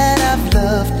one that I've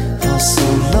loved for so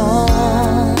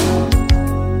long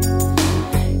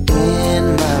in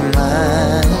my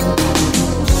mind.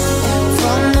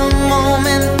 From the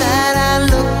moment that I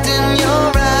looked in your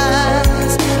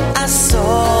eyes, I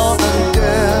saw the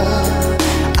girl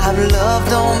I've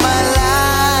loved all my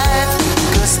life.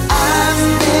 'Cause I've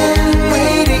been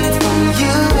waiting for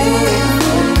you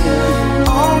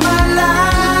all my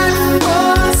life,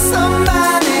 for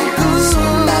somebody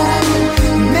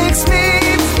who makes me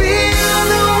feel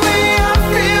the way I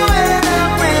feel when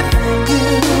I'm with you,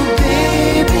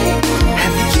 baby.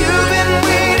 Have you been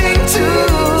waiting too?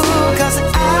 'Cause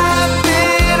I've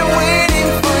been waiting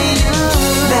for you.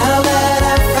 Now that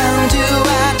I found you,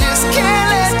 I just can't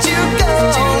let you go.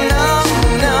 No,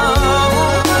 no,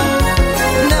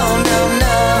 no, no,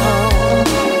 no.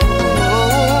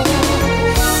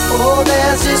 Oh,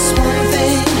 there's just one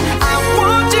thing I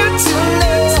want you to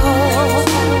know.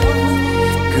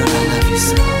 Girl, I love you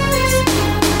so.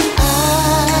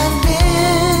 I've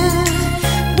been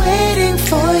waiting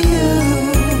for you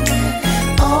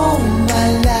all my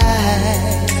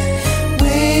life,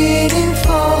 waiting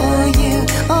for you.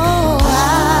 Oh,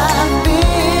 I've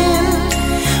been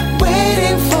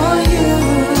waiting for you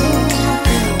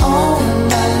all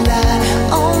my life,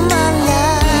 all my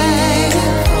life.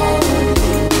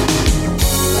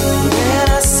 When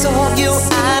I saw you,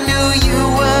 I knew you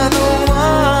were the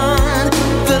one,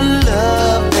 the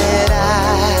love that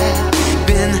I've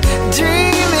been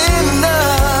dreaming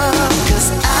of. 'Cause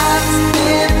I've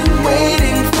been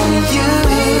waiting for you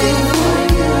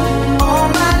all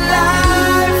my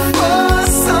life, for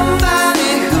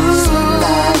somebody who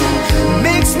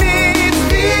makes me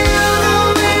feel the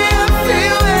way I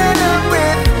feel when I'm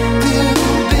with you,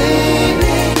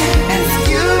 baby. Have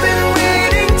you been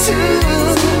waiting too?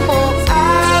 Oh,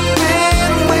 I've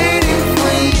been waiting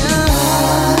for you.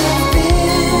 I've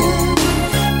been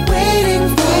waiting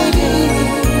for you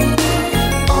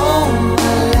all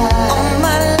my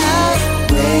life,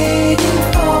 waiting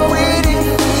for you.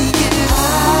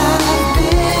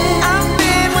 I've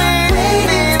been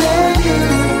waiting for you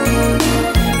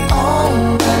all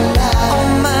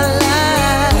my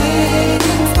life,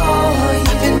 waiting for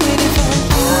you. I've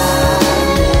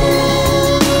been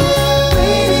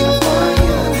waiting for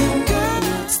you.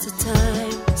 What's the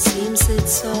time? Seems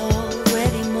it's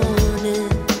already morning.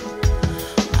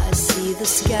 I see the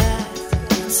sky,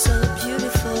 it's so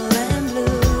beautiful and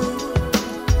blue.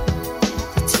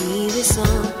 The TV's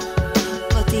on,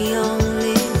 but the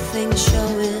only thing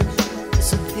showing is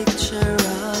a picture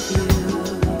of you.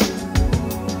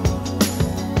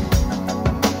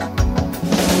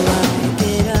 I pick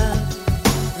it up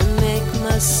and make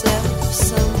myself